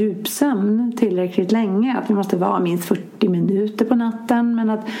i sin djupsömn tillräckligt länge. Att vi måste vara minst 40 minuter på natten. Men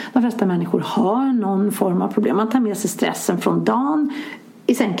att de flesta människor har någon form av problem. Man tar med sig stressen från dagen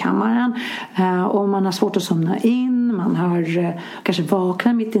i sängkammaren, och man har svårt att somna in, man har kanske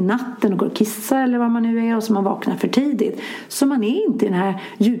vaknar mitt i natten och går och kissar eller vad man nu är, och så man vaknar för tidigt, så man är inte i den här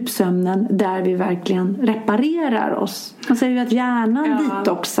djupsömnen där vi verkligen reparerar oss. Man säger ju att hjärnan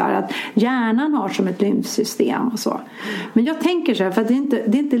detoxar, att hjärnan har som ett lymfsystem och så. Men jag tänker så här, för att det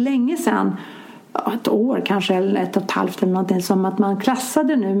är inte länge sedan, ett år kanske, eller 1,5 eller någonting, som att man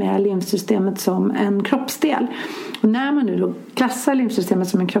klassade nu med lymfsystemet som en kroppsdel. Och när man nu då klassar lymfsystemet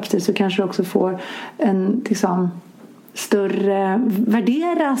som en kroppsdel, så kanske det också får en liksom större,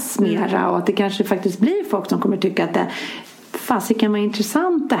 värderas mera, och att det kanske faktiskt blir folk som kommer tycka att det kan vara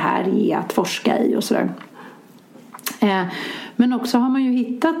intressant det här i att forska i och sådär. Men också har man ju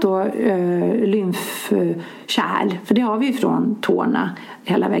hittat då lymfkärl, för det har vi ju från tårna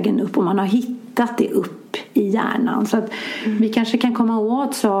hela vägen upp, och man har hittat det upp i hjärnan, så att vi kanske kan komma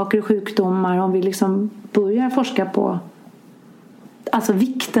åt saker och sjukdomar om vi liksom börjar forska på alltså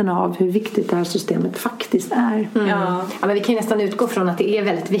vikten av hur viktigt det här systemet faktiskt är. Ja, men vi kan ju nästan utgå från att det är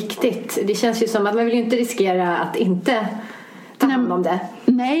väldigt viktigt. Det känns ju som att man vill ju inte riskera att inte ta hand om det.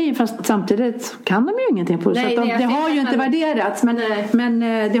 Nej, fast samtidigt kan de ju ingenting på det. Det har ju inte värderats. Men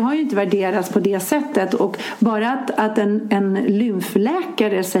det har ju inte värderats på det sättet. Och bara att en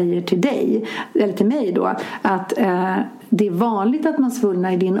lymfläkare säger till dig, eller till mig då, att det är vanligt att man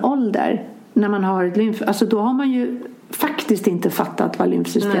svullnar i din ålder när man har ett lymf. Alltså då har man ju faktiskt inte fattat vad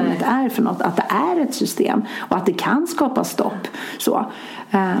lymfsystemet är för något. Att det är ett system och att det kan skapa stopp. Så.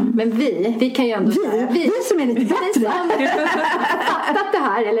 Men vi kan ju ändå vi som är lite bättre fattat det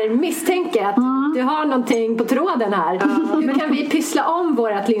här, eller misstänker att du har någonting på tråden här. Hur kan vi pyssla om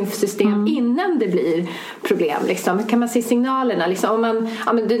vårt lymfsystem innan det blir problem? Liksom? Hur kan man se signalerna? Liksom, om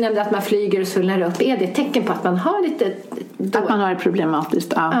men du nämnde att man flyger och svullnar upp. Är det ett tecken på att man har lite att man har ett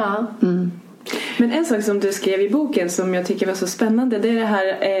problematiskt? Ja. Men en sak som du skrev i boken som jag tycker var så spännande, det är det här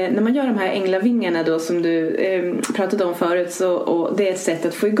när man gör de här änglavingarna då, som du pratade om förut, så, och det är ett sätt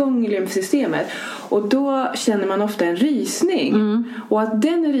att få igång lymfsystemet, och då känner man ofta en rysning, och att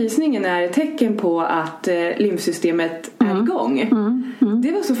den rysningen är ett tecken på att lymfsystemet är igång.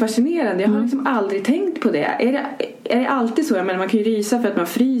 Det var så fascinerande, jag har liksom aldrig tänkt på det. Är det alltid så? Jag menar, man kan ju rysa för att man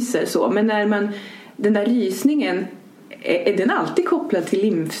fryser så, men när den där rysningen, är den alltid kopplad till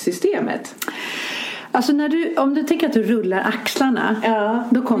lymfsystemet? Alltså om du tänker att du rullar axlarna,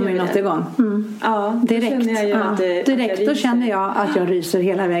 då kommer ju något igång. Ja, direkt. Då känner jag att jag ryser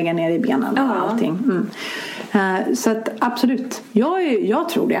hela vägen ner i benen och allting. Så att absolut, jag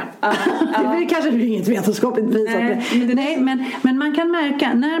tror det. Det kanske blir inget vetenskapligt bevis. Men man kan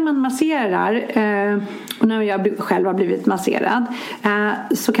märka när man masserar, och när jag själv har blivit masserad,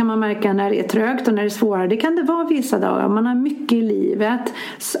 så kan man märka när det är trögt och när det är svårare. Det kan det vara vissa dagar. Man har mycket i livet,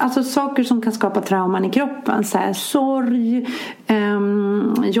 alltså saker som kan skapa trauman i kroppen, så här, sorg,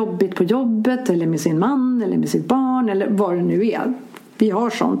 jobbigt på jobbet eller med sin man eller med sitt barn eller vad det nu är. Vi har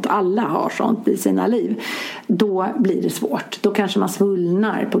sånt, alla har sånt i sina liv. Då blir det svårt. Då kanske man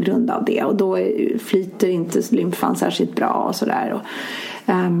svullnar på grund av det, och då flyter inte lymfan särskilt bra och sådär.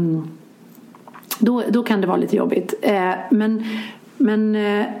 Då kan det vara lite jobbigt. Men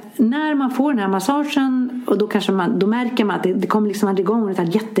när man får den här massagen, och då märker man att det kommer liksom aldrig igång, det tar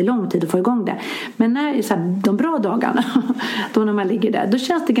jättelång tid att få igång det. Men när så här, de bra dagarna, då när man ligger där, då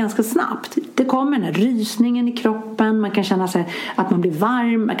känns det ganska snabbt. Det kommer den här rysningen i kroppen, man kan känna sig att man blir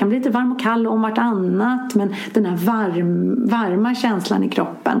varm, man kan bli lite varm och kall om vartannat, men den här varma känslan i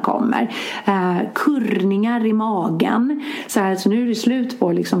kroppen kommer. Kurrningar i magen, så nu är det slut på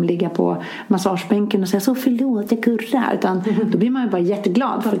att liksom ligga på massagebänken och säga så förlåt jag kurrar, utan då blir man ju bara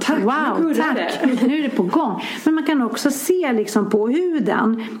jätteglad för tack, wow, tack, nu är det på gång. Men man kan också se liksom på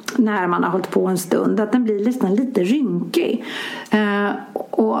huden när man har hållit på en stund att den blir nästan lite rynkig,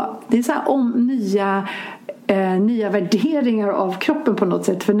 och det är så här nya nya värderingar av kroppen på något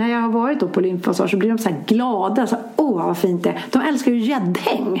sätt. För när jag har varit då på lymfmassage så blir de så här glada. Så, vad fint det är. De älskar ju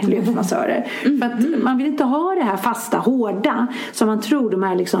gäddhäng, lymfmassörer. För att man vill inte ha det här fasta, hårda. Som man tror, de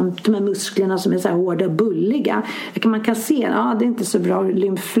här musklerna som är så här hårda och bulliga. Man kan se, det är inte så bra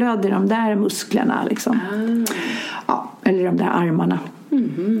lymfflöde i de där musklerna. Liksom. Ja, eller de där armarna.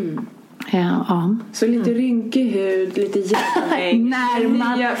 Ja. Så lite rynkig hud, lite jättehäng.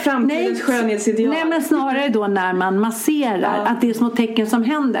 Nya framtidens skönhetsideal. Nej, men snarare då när man masserar. Att det är små tecken som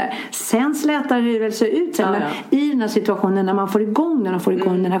händer. Sen slätar det väl så ut sen. Men i den här situationen när man får igång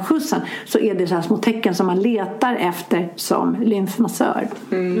den här skjutsen, så är det så här små tecken som man letar efter som lymfmassör.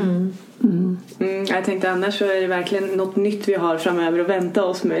 Jag tänkte annars så är det verkligen något nytt vi har framöver att vänta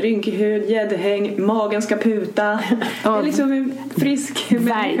oss med. Rynkig hud, gäddhäng, magen ska puta. Det är liksom en frisk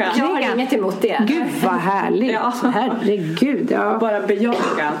människa. Jag har inget emot det. Gud vad härligt. Herregud. Bara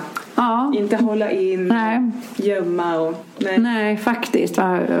bejaka. Inte hålla in, gömma och... Nej, faktiskt. Vad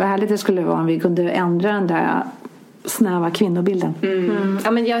härligt det skulle vara om vi kunde ändra den där snäva kvinnobilden.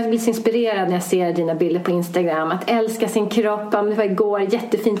 Ja, men jag blir så inspirerad när jag ser dina bilder på Instagram. Att älska sin kropp. Det var igår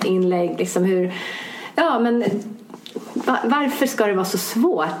jättefint inlägg. Liksom hur, men varför ska det vara så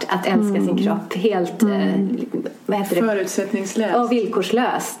svårt att älska sin kropp helt vad heter det? Förutsättningslöst och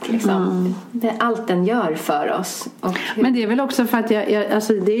villkorslöst liksom. Allt den gör för oss. Men det är väl också för att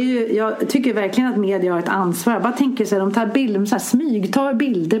jag tycker verkligen att media har ett ansvar. Jag bara tänker så här, de tar bilder, så här, smygtar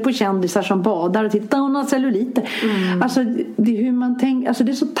bilder på kändisar som badar och tittar, hon har celluliter. Alltså det är hur man tänker, alltså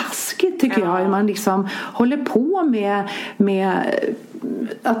det är så taskigt tycker jag, hur man liksom håller på med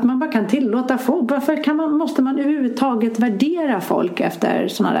att man bara kan tillåta folk. Varför måste man överhuvudtaget värdera folk efter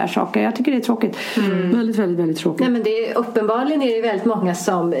sådana där saker? Jag tycker det är tråkigt. Väldigt, väldigt, väldigt tråkigt. Nej, men uppenbarligen är det väldigt många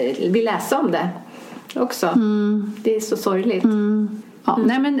som vill läsa om det också. Det är så sorgligt. Ja,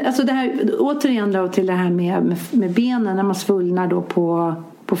 nej, men alltså det här, återigen då till det här med benen när man svullnar då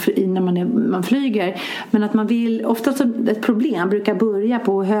när man flyger, men att man vill ofta så ett problem brukar börja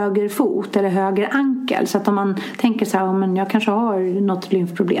på höger fot eller höger ankel, så att om man tänker så här, men jag kanske har något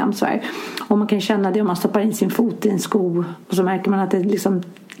lymfproblem så här, och man kan känna det om man stoppar in sin fot i en sko och så märker man att det är liksom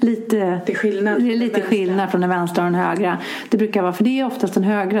lite skillnad från den vänstra och den högra. Det brukar vara, för det är oftast den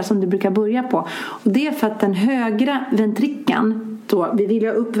högra som det brukar börja på, och det är för att den högra ventrikeln då, vi vill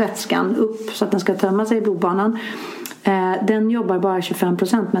ha upp vätskan upp så att den ska tömma sig i blodbanan. Den jobbar bara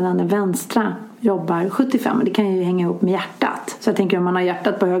 25%, medan den vänstra jobbar 75%. Och det kan ju hänga ihop med hjärtat. Så jag tänker, om man har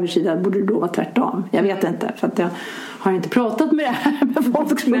hjärtat på höger sida borde det då vara tvärtom. Jag vet inte, för att jag har inte pratat med det här med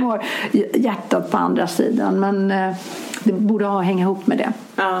folk som har hjärtat på andra sidan. Men det borde hänga ihop med det.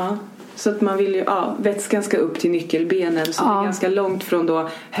 Ja. Så att man vill ju, vätskan ska upp till nyckelbenen. Så det är ganska långt från då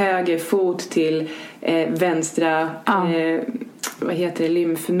höger fot till vänstra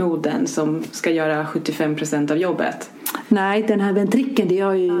lymfnoden som ska göra 75% av jobbet. Nej, den här ventrikeln, det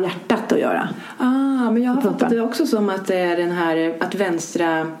har ju hjärtat att göra. Men jag har fattat det också som att det är den här, att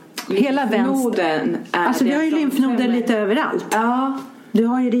vänstra lymfnoden är, alltså vi har ju lymfnoden lite överallt. Ja. Du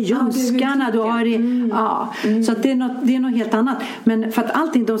har ju det i ljumskarna, du har det, så att det är något helt annat. Men för att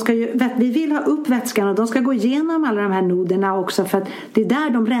allting, vi vill ha upp vätskan och de ska gå igenom alla de här noderna också, för att det är där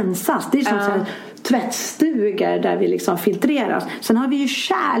de rensas. Det är som så här tvättstugor där vi liksom filtreras. Sen har vi ju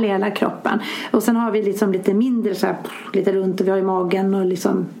kärl i hela kroppen, och sen har vi liksom lite mindre så här, lite runt, och vi har i magen och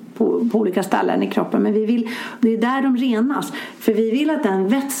liksom på olika ställen i kroppen. Men det är där de renas. För vi vill att den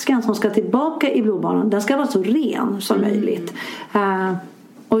vätskan som ska tillbaka i blodbanan, den ska vara så ren som möjligt.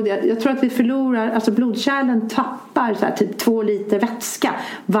 Och jag tror att vi förlorar, alltså blodkärlen tappar så här, typ 2 liter vätska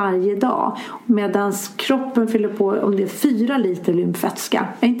varje dag, medan kroppen fyller på om det är 4 liter lymfvätska.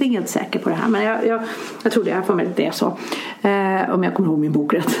 Jag är inte helt säker på det här, men jag tror det är, för mig det är så, om jag kommer ihåg min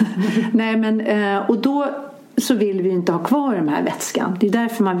bok rätt. Nej, men och då så vill vi inte ha kvar den här vätskan. Det är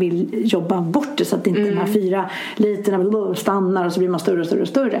därför man vill jobba bort det, så att inte de här 4 literna stannar och så blir man större och större och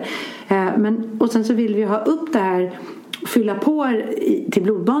större. Och sen så vill vi ha upp det här, fylla på till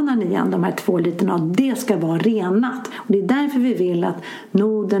blodbanan igen, de här 2 literna, och det ska vara renat. Och det är därför vi vill att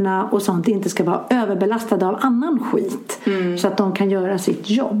noderna och sånt inte ska vara överbelastade av annan skit, så att de kan göra sitt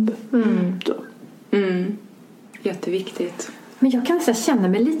jobb. Jätteviktigt. Men jag kan nästan känna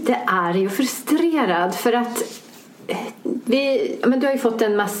mig lite arg och frustrerad, för att du har ju fått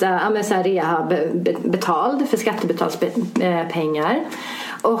en massa rehab betald för skattebetalspengar,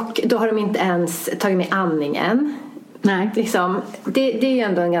 och då har de inte ens tagit med andningen. Nej. Liksom, det är ju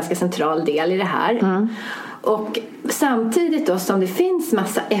ändå en ganska central del i det här. Och samtidigt då som det finns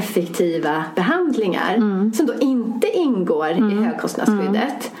massa effektiva behandlingar som då inte ingår i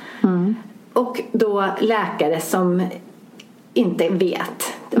högkostnadsskyddet, och då läkare som inte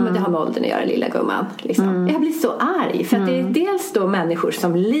vet men det har med åldern att göra, lilla gumman. Liksom. Jag blir så arg. För att det är dels då människor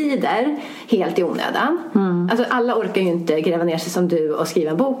som lider helt i onödan. Alltså alla orkar ju inte gräva ner sig som du och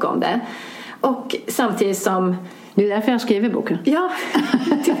skriva en bok om det. Och samtidigt som... Det är därför jag skriver boken. Ja.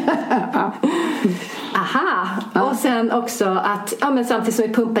 Aha. Och sen också att men samtidigt som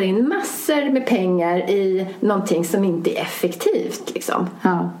vi pumpar in massor med pengar i någonting som inte är effektivt. Liksom.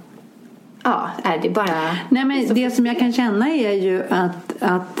 Ja, är det bara... Nej, men det som jag kan känna är ju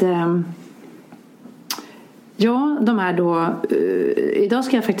att de här då... idag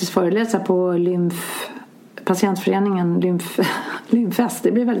ska jag faktiskt föreläsa på patientföreningen Lymfest.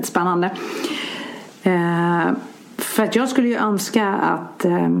 Det blir väldigt spännande. För att jag skulle ju önska att...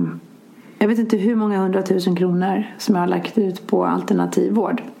 jag vet inte hur många 100 000 kronor som jag har lagt ut på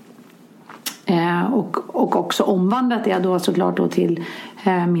alternativvård. Och också omvandlat det då såklart då till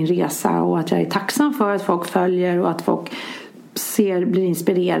min resa. Och att jag är tacksam för att folk följer och att folk blir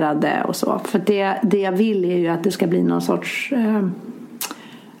inspirerade och så. För det jag vill är ju att det ska bli någon sorts...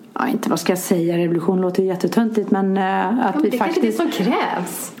 inte vad ska jag säga, revolution låter jättetöntigt, men att vi det faktiskt... Det är det som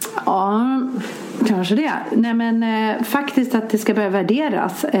krävs. Ja, kanske det. Nej, men faktiskt att det ska börja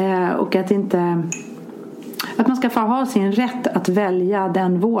värderas och att inte... Att man ska få ha sin rätt att välja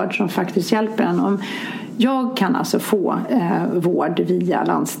den vård som faktiskt hjälper en. Om jag kan alltså få vård via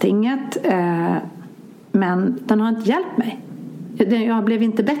landstinget, men den har inte hjälpt mig. Jag blev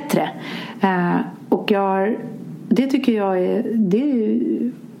inte bättre. Och det tycker jag det är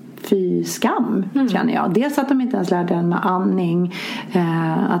ju fy skam, känner jag. Dels att de inte ens lärde en med andning,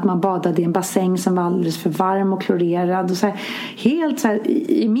 att man badade i en bassäng som var alldeles för varm och klorerad och så här, helt så här,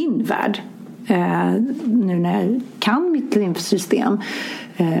 i min värld. Nu när jag kan mitt lymfsystem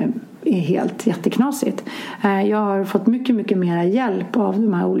är helt jätteknasigt. Jag har fått mycket, mycket mer hjälp av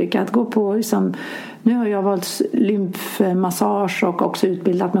de här olika. Att gå på, liksom, nu har jag valt lymfmassage och också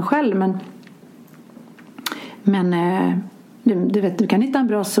utbildat mig själv. Men du kan hitta en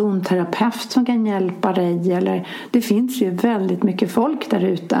bra zonterapeut som kan hjälpa dig. Eller, det finns ju väldigt mycket folk där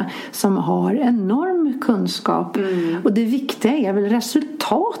ute som har enorm kunskap. Och det viktiga är väl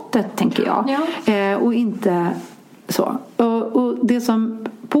resultatet, tänker jag. Ja. Och inte så. Och det som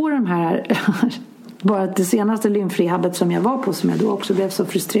på de här... bara det senaste lymfrehabet som jag var på, som jag då också blev så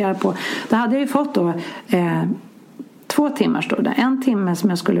frustrerad på. Då hade jag ju fått då... 2 timmar stod det. 1 timme som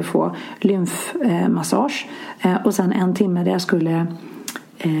jag skulle få lymfmassage. Och sen 1 timme där jag skulle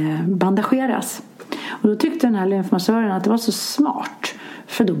bandageras. Och då tyckte den här lymfmassören att det var så smart.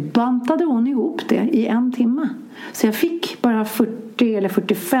 För då bantade hon ihop det i 1 timme. Så jag fick bara 40 eller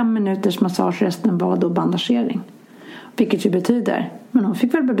 45 minuters massage. Resten var då bandagering. Vilket ju betyder... Men hon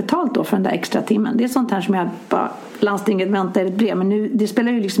fick väl betalt då för den där extra timmen. Det är sånt här som jag bara... Landstinget väntar ett brev. Men nu, det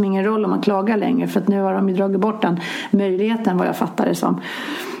spelar ju liksom ingen roll om man klagar längre. För att nu har de ju dragit bort den möjligheten, vad jag fattar det som.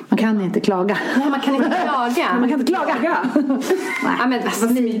 Man kan inte klaga. Nej, man kan inte klaga. Man kan inte klaga. Nej, men vad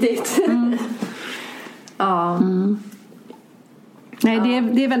smidigt. Ja. Nej,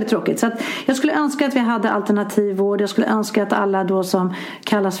 det är väldigt tråkigt. Så att jag skulle önska att vi hade alternativvård. Jag skulle önska att alla då som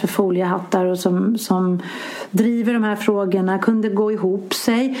kallas för foliehattar och som driver de här frågorna kunde gå ihop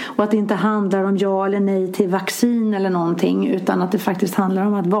sig. Och att det inte handlar om ja eller nej till vaccin eller någonting. Utan att det faktiskt handlar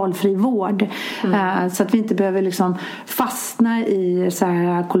om att valfri vård. Så att vi inte behöver liksom fastna i så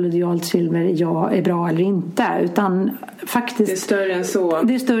här kollodialt silver, ja är bra eller inte. Utan faktiskt... Det är större än så.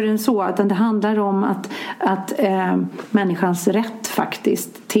 Det är större än så. Utan det handlar om att människans rätt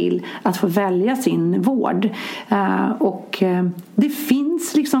faktiskt till att få välja sin vård. Och det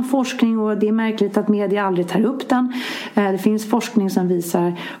finns liksom forskning, och det är märkligt att media aldrig tar upp den. Det finns forskning som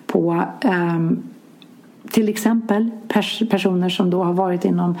visar på till exempel personer som då har varit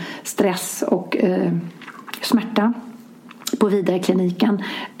inom stress och smärta på Vidarkliniken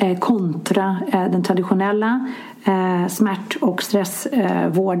kontra den traditionella smärt- och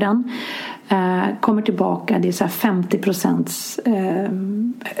stressvården kommer tillbaka. Det är så här 50%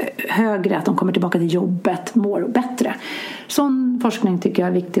 högre att de kommer tillbaka till jobbet, mår bättre. Sån forskning tycker jag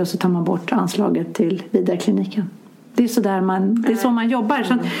är viktig, och så tar man bort anslaget till Vidarkliniken. Det är så där det är så man jobbar.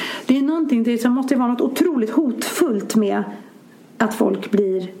 Så det är någonting, det måste vara något otroligt hotfullt med att folk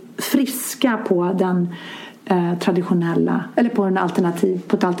blir friska på den traditionella, eller på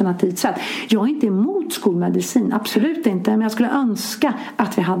ett alternativt sätt. Jag är inte emot skolmedicin, absolut inte, men jag skulle önska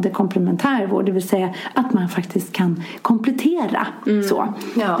att vi hade komplementärvård, det vill säga att man faktiskt kan komplettera så.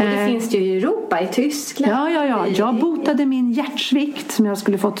 Ja, och det finns ju i Europa, i Tyskland. Ja. Jag botade min hjärtsvikt som jag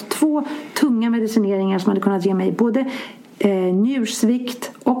skulle fått 2 tunga medicineringar som hade kunnat ge mig både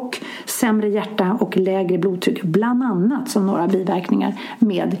njursvikt och sämre hjärta och lägre blodtryck, bland annat som några biverkningar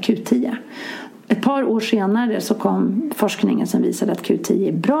med Q10. ett par år senare så kom forskningen som visade att Q10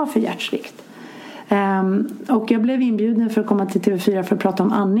 är bra för hjärtsvikt. Och jag blev inbjuden för att komma till TV4 för att prata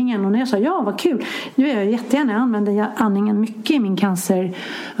om andningen. Och när jag sa ja, vad kul, nu är jag jättegärna, jag använde andningen mycket i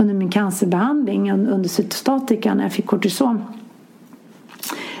under min cancerbehandling under cytostatika när jag fick kortison.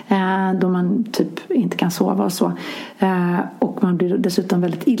 Då man typ inte kan sova och så. Och man blir dessutom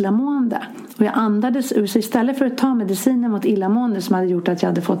väldigt illamående. Och jag andades ur sig istället för att ta mediciner mot illamående som hade gjort att jag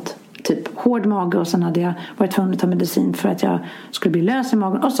hade fått typ hård mage och sen hade jag varit tvungen att ta medicin för att jag skulle bli lös i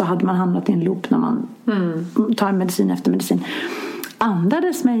magen. Och så hade man hamnat i en loop när man tar medicin efter medicin.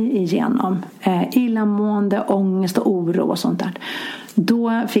 Andades mig igenom illamående, ångest och oro och sånt där.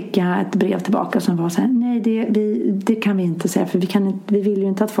 Då fick jag ett brev tillbaka som var så här: nej, det kan vi inte säga, för vi vill ju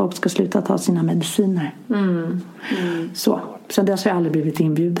inte att folk ska sluta ta sina mediciner. Så dess har jag aldrig blivit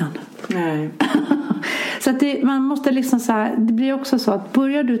inbjuden. Nej. Så att man måste liksom så här, det blir också så att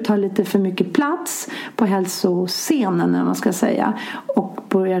börjar du ta lite för mycket plats på hälsoscenen, när man ska säga, och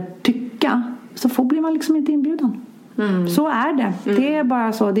börjar tycka, så blir man liksom inte inbjuden. Så är det. Det är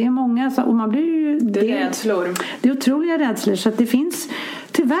bara så. Det är många och man blir ju, det är rädslor. Det är otroliga rädslor, så att det finns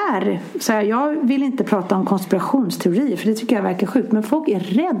tyvärr så här, jag vill inte prata om konspirationsteorier för det tycker jag verkar sjukt, men folk är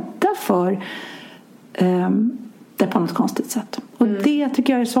rädda för det på något konstigt sätt. Och det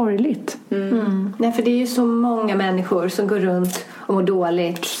tycker jag är sorgligt. Nej, för det är ju så många människor som går runt och mår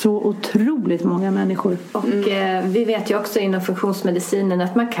dåligt. Så otroligt många människor. Och vi vet ju också inom funktionsmedicinen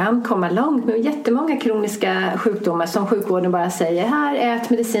att man kan komma långt med jättemånga kroniska sjukdomar som sjukvården bara säger: här, ät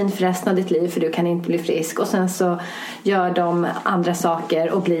medicin för resten av ditt liv för du kan inte bli frisk. Och sen så gör de andra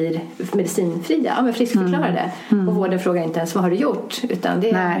saker och blir medicinfria, men friskförklarade. Och vården frågar inte ens vad har du gjort, utan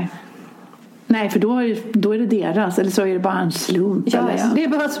det är... Nej, för då är det deras, eller så är det bara en slump. Ja. Det är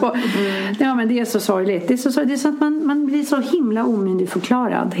bara så. Ja, men det är så sorgligt. Det är så att man blir så himla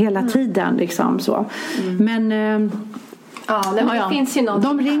omyndigförklarad hela tiden liksom så. Men det finns ju något.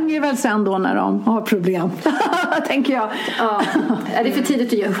 De ringer väl sen då när de har problem. Tänker jag. Ja, är det för tidigt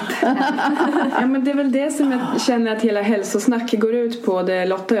att ge upp? Ja, men det är väl det som jag känner att hela hälsosnack går ut på. Det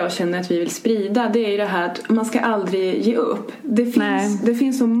Lotta och jag känner att vi vill sprida. Det är ju det här att man ska aldrig ge upp. Det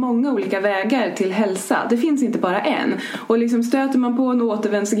finns så många olika vägar till hälsa. Det finns inte bara en. Och liksom stöter man på en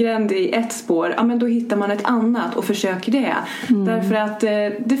återvändsgränd i ett spår, ja, men då hittar man ett annat och försöker det. Därför att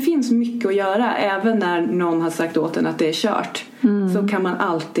det finns mycket att göra. Även när någon har sagt åt en att det är kört. Så kan man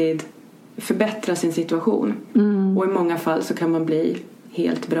alltid förbättra sin situation. Och i många fall så kan man bli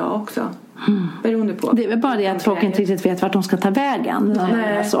helt bra också. Beroende på. Det är väl bara det att folk inte riktigt vet vart de ska ta vägen.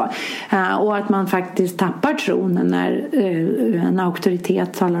 Så. Och att man faktiskt tappar tron när en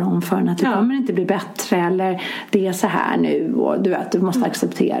auktoritet talar om för en att det kommer inte bli bättre, eller det är så här nu och du måste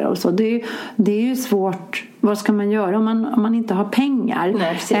acceptera och så. Det är ju svårt. Vad ska man göra om man inte har pengar?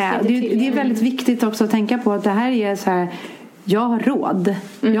 Nej, precis, det är väldigt viktigt också att tänka på att det här är så här: jag har råd.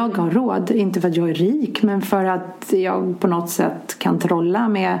 Jag har råd, inte för att jag är rik, men för att jag på något sätt kan trolla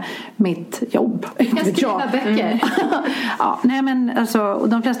med mitt jobb. Jag kan skriva böcker. Ja, nej, men alltså, och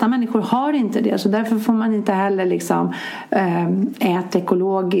de flesta människor har inte det, så därför får man inte heller liksom äta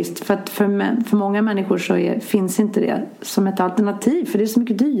ekologiskt. För att för många människor så finns inte det som ett alternativ, för det är så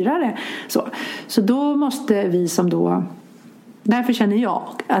mycket dyrare. Så då måste vi som då, därför känner jag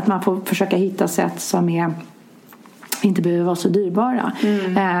att man får försöka hitta sätt som inte behöver vara så dyrbara.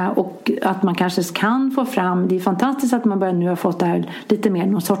 Och att man kanske kan få fram, det är fantastiskt att man börjar nu har fått det här lite mer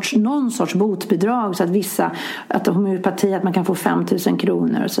någon sorts botbidrag, så att att homeopati, att man kan få 5 000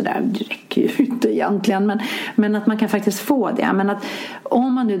 kronor och sådär. Det räcker ju inte egentligen, men att man kan faktiskt få det. Men att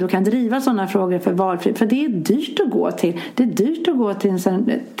om man nu då kan driva sådana frågor för valfrihet, för det är dyrt att gå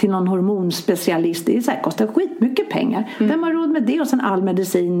till någon hormonspecialist. Det är så här, kostar skitmycket pengar. Vem har råd med det? Och sen all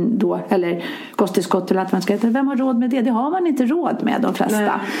medicin då, eller kosttillskott, eller att man ska äta. Vem har råd med det har man inte råd med, de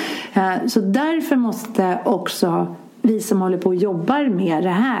flesta. Så därför måste också vi som håller på och jobbar med det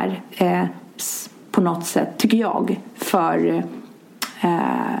här på något sätt, tycker jag, för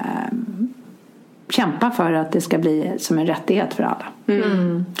kämpa för att det ska bli som en rättighet för alla.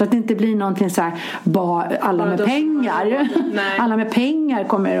 Så att det inte blir någonting så här, alla med pengar. Alla med pengar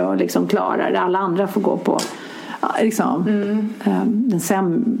kommer att liksom klara det. Alla andra får gå på liksom den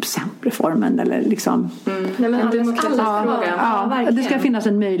sämre formen, eller liksom det ska finnas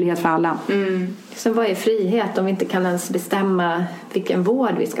en möjlighet för alla. Så vad är frihet om vi inte kan ens bestämma vilken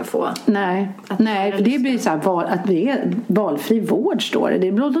vård vi ska få? Nej, för det blir så här, att det är valfri vård, står det.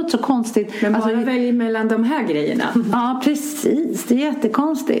 Det låter så konstigt. Men bara välj mellan de här grejerna. Ja, precis. Det är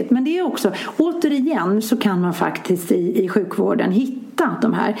jättekonstigt. Men det är också, återigen så kan man faktiskt i sjukvården hitta hitta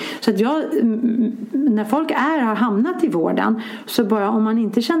de här. Så att när folk har hamnat i vården, så bara om man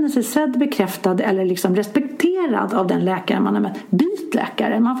inte känner sig sedd, bekräftad eller liksom respekterad av den läkaren man har mött, byt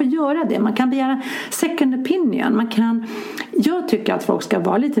läkare. Man får göra det. Man kan begära second opinion. Jag tycker att folk ska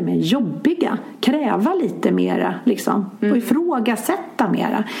vara lite mer jobbiga, kräva lite mera liksom, och ifrågasätta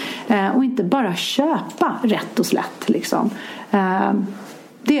mera, och inte bara köpa rätt och slätt liksom.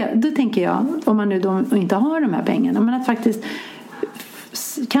 Det tänker jag, om man nu då inte har de här pengarna, men att faktiskt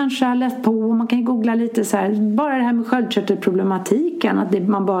kanske ha läst på, och man kan googla lite så här, bara det här med sköldkörtelproblematiken, att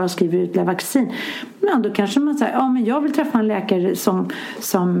man bara skriver ut vaccin. Men då kanske man säger, men jag vill träffa en läkare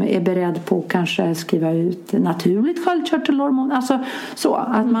som är beredd på att kanske skriva ut naturligt sköldkörtelhormon, alltså så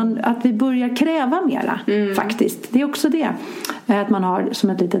att vi börjar kräva mera faktiskt. Det är också det, att man har som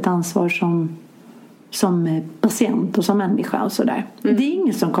ett litet ansvar som patient och som människa och sådär. Det är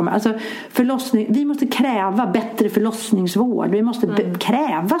ingen som kommer, alltså vi måste kräva bättre förlossningsvård, vi måste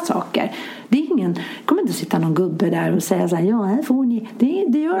kräva saker. Det är ingen, kommer inte sitta någon gubbe där och säga så här, ja, här får ni,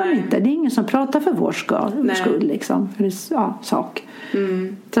 det gör de inte. Det är ingen som pratar för vår skull liksom, sak.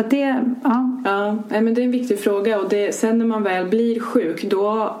 Så att men det är en viktig fråga, och sen när man väl blir sjuk,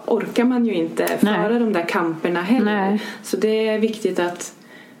 då orkar man ju inte föra de där kamperna heller. Så det är viktigt att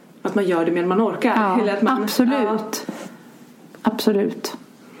man gör det medan man orkar. Ja, eller att man, absolut.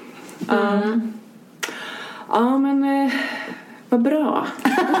 Ja, men vad bra.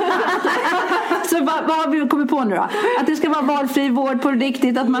 Så vad har vi kommit på nu då? Att det ska vara valfri vård på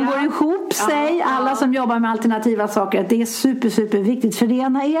riktigt, att man går ihop sig, alla som jobbar med alternativa saker, att det är superviktigt,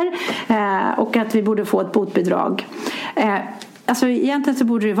 förena er, och att vi borde få ett botbidrag. Alltså egentligen så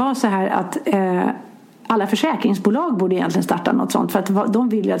borde det vara så här att alla försäkringsbolag borde egentligen starta något sånt, för att de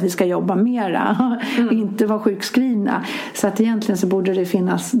vill ju att vi ska jobba mera och inte vara sjukskrivna. Så att egentligen så borde det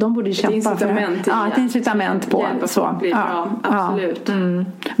finnas, de borde kämpa för ett incitament på så. Absolut.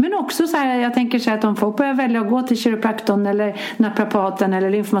 Men också så här, jag tänker så här, att om folk börjar välja att gå till kiropraktorn eller naprapaten eller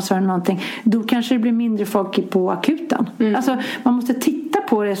lymfmassören eller någonting, då kanske det blir mindre folk på akuten. Alltså man måste titta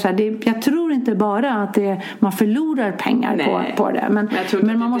på det så här, jag tror inte bara att man förlorar pengar på det,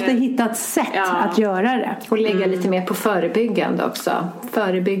 men man måste hitta ett sätt att göra det. Och lägga lite mer på förebyggande också.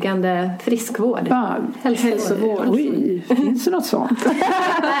 Förebyggande friskvård. Hälsovård. Oj, finns det något sånt?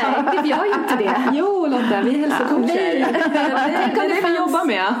 Nej, vi gör ju inte det. Jo, Lotta, vi är hälsocoacher. Tänk om det jobba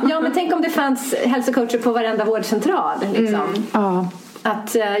med. Ja, men tänk om det fanns hälsocoacher på varenda vårdcentral. Liksom.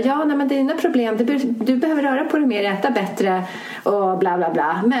 Att men dina problem, du behöver röra på dig mer, äta bättre och bla bla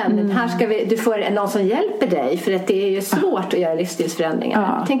bla, men här du får någon som hjälper dig, för att det är ju svårt att göra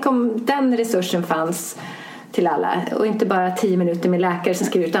livsstilsförändringar. Tänk om den resursen fanns till alla, och inte bara 10 minuter med läkare som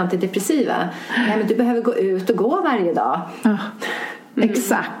skriver ut antidepressiva. Nej, men du behöver gå ut och gå varje dag.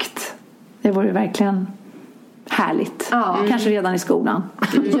 Exakt. Det vore verkligen härligt. Kanske redan i skolan.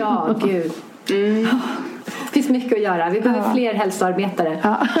 Ja, gud. Det finns mycket att göra. Vi behöver fler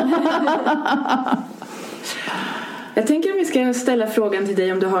hälsoarbetare. Jag tänker om vi ska ställa frågan till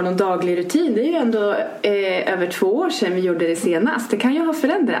dig om du har någon daglig rutin. Det är ju ändå över 2 år sedan vi gjorde det senast. Det kan ju ha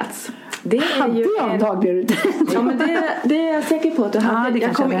förändrats. Hade jag en daglig rutin? Ja, men det är jag säker på att du hade.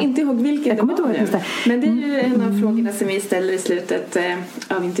 Jag kommer inte ihåg vilken det var nu. Men det är ju en av frågorna som vi ställer i slutet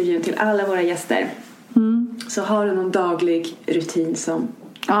av intervjun till alla våra gäster. Så har du någon daglig rutin som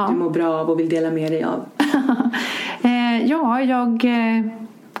du mår bra av och vill dela med dig av? Jag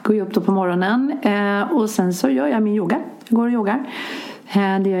går ju upp då på morgonen, och sen så gör jag min yoga. Jag går och yogar.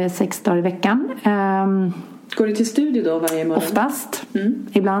 Det gör jag 6 dagar i veckan. Går du till studio då varje morgon? Oftast.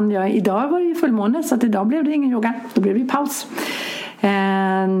 Ibland. Idag var det ju fullmåne, så att idag blev det ingen yoga. Då blev det ju paus.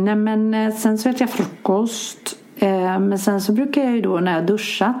 Men sen så äter jag frukost. Men sen så brukar jag ju då, när jag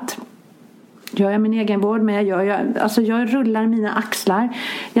duschat, gör jag min egen vård, men jag rullar mina axlar.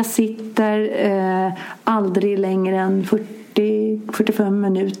 Jag sitter aldrig längre än 40-45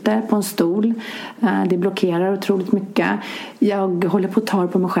 minuter på en stol. Det blockerar otroligt mycket. Jag håller på att ta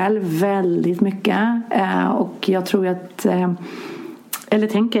på mig själv väldigt mycket. Och jag tror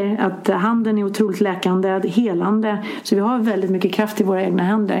tänker att handen är otroligt läkande, helande. Så vi har väldigt mycket kraft i våra egna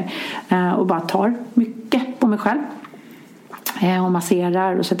händer. Och bara tar mycket på mig själv. Och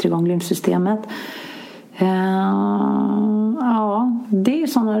masserar och sätter igång lymfsystemet. Det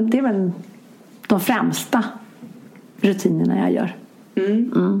är väl de främsta rutinerna jag gör.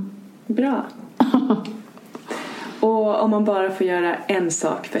 Bra. Och om man bara får göra en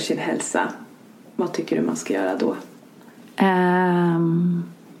sak för sin hälsa, vad tycker du man ska göra då?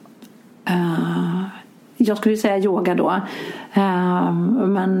 Jag skulle säga yoga då.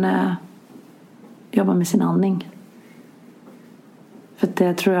 Men jobba med sin andning. För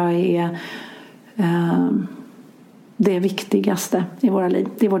det tror jag är det viktigaste i våra liv.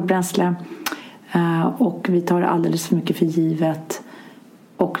 Det är vårt bränsle. Och vi tar alldeles för mycket för givet.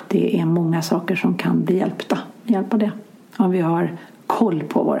 Och det är många saker som kan bli hjälpa det. Om vi har koll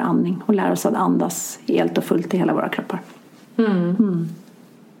på vår andning och lär oss att andas helt och fullt i hela våra kroppar.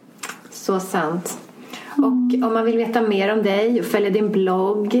 Så sant. Och om man vill veta mer om dig och följa din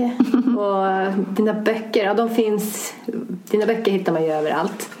blogg och dina böcker, ja, dina böcker hittar man ju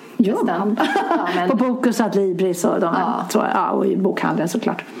överallt. Ja, men... på Bokus, Adlibris och och i bokhandeln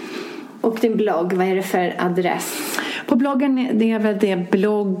såklart. Och din blogg, vad är det för adress? På bloggen det är väl det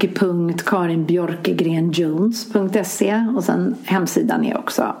blogg.karinbjörkegrenjones.se och sen hemsidan är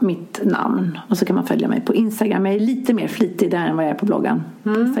också mitt namn. Och så kan man följa mig på Instagram. Jag är lite mer flitig där än vad jag är på bloggen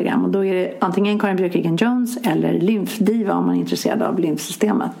på Instagram. Och då är det antingen Karin Björkegren Jones eller Lymfdiva om man är intresserad av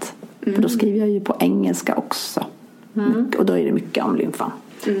lymfsystemet. För då skriver jag ju på engelska också. Och då är det mycket om lymfan.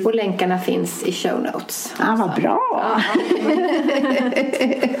 Och länkarna finns i show notes. Vad bra!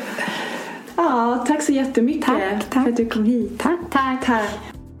 Ja, tack så jättemycket för att du kom hit. Tack.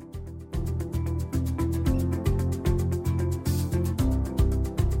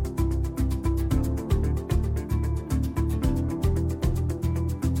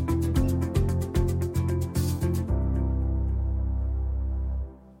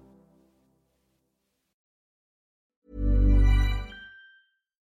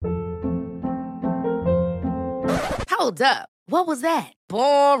 Hold up. What was that?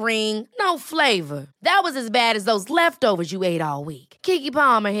 Boring. No flavor. That was as bad as those leftovers you ate all week. Keke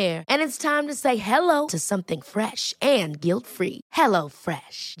Palmer here, and it's time to say hello to something fresh and guilt-free. Hello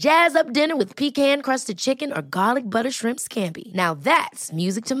Fresh. Jazz up dinner with pecan-crusted chicken or garlic butter shrimp scampi. Now that's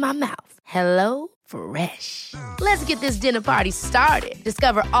music to my mouth. Hello Fresh. Let's get this dinner party started.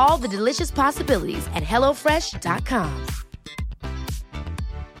 Discover all the delicious possibilities at hellofresh.com.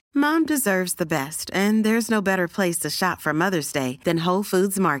 Mom deserves the best, and there's no better place to shop for Mother's Day than Whole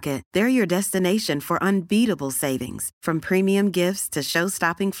Foods Market. They're your destination for unbeatable savings, from premium gifts to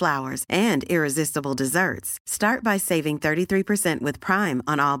show-stopping flowers and irresistible desserts. Start by saving 33% with Prime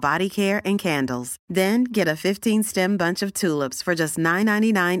on all body care and candles. Then get a 15-stem bunch of tulips for just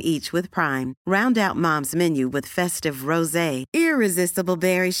 $9.99 each with Prime. Round out Mom's menu with festive rosé, irresistible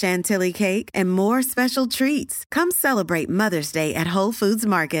berry chantilly cake, and more special treats. Come celebrate Mother's Day at Whole Foods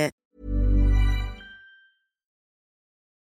Market.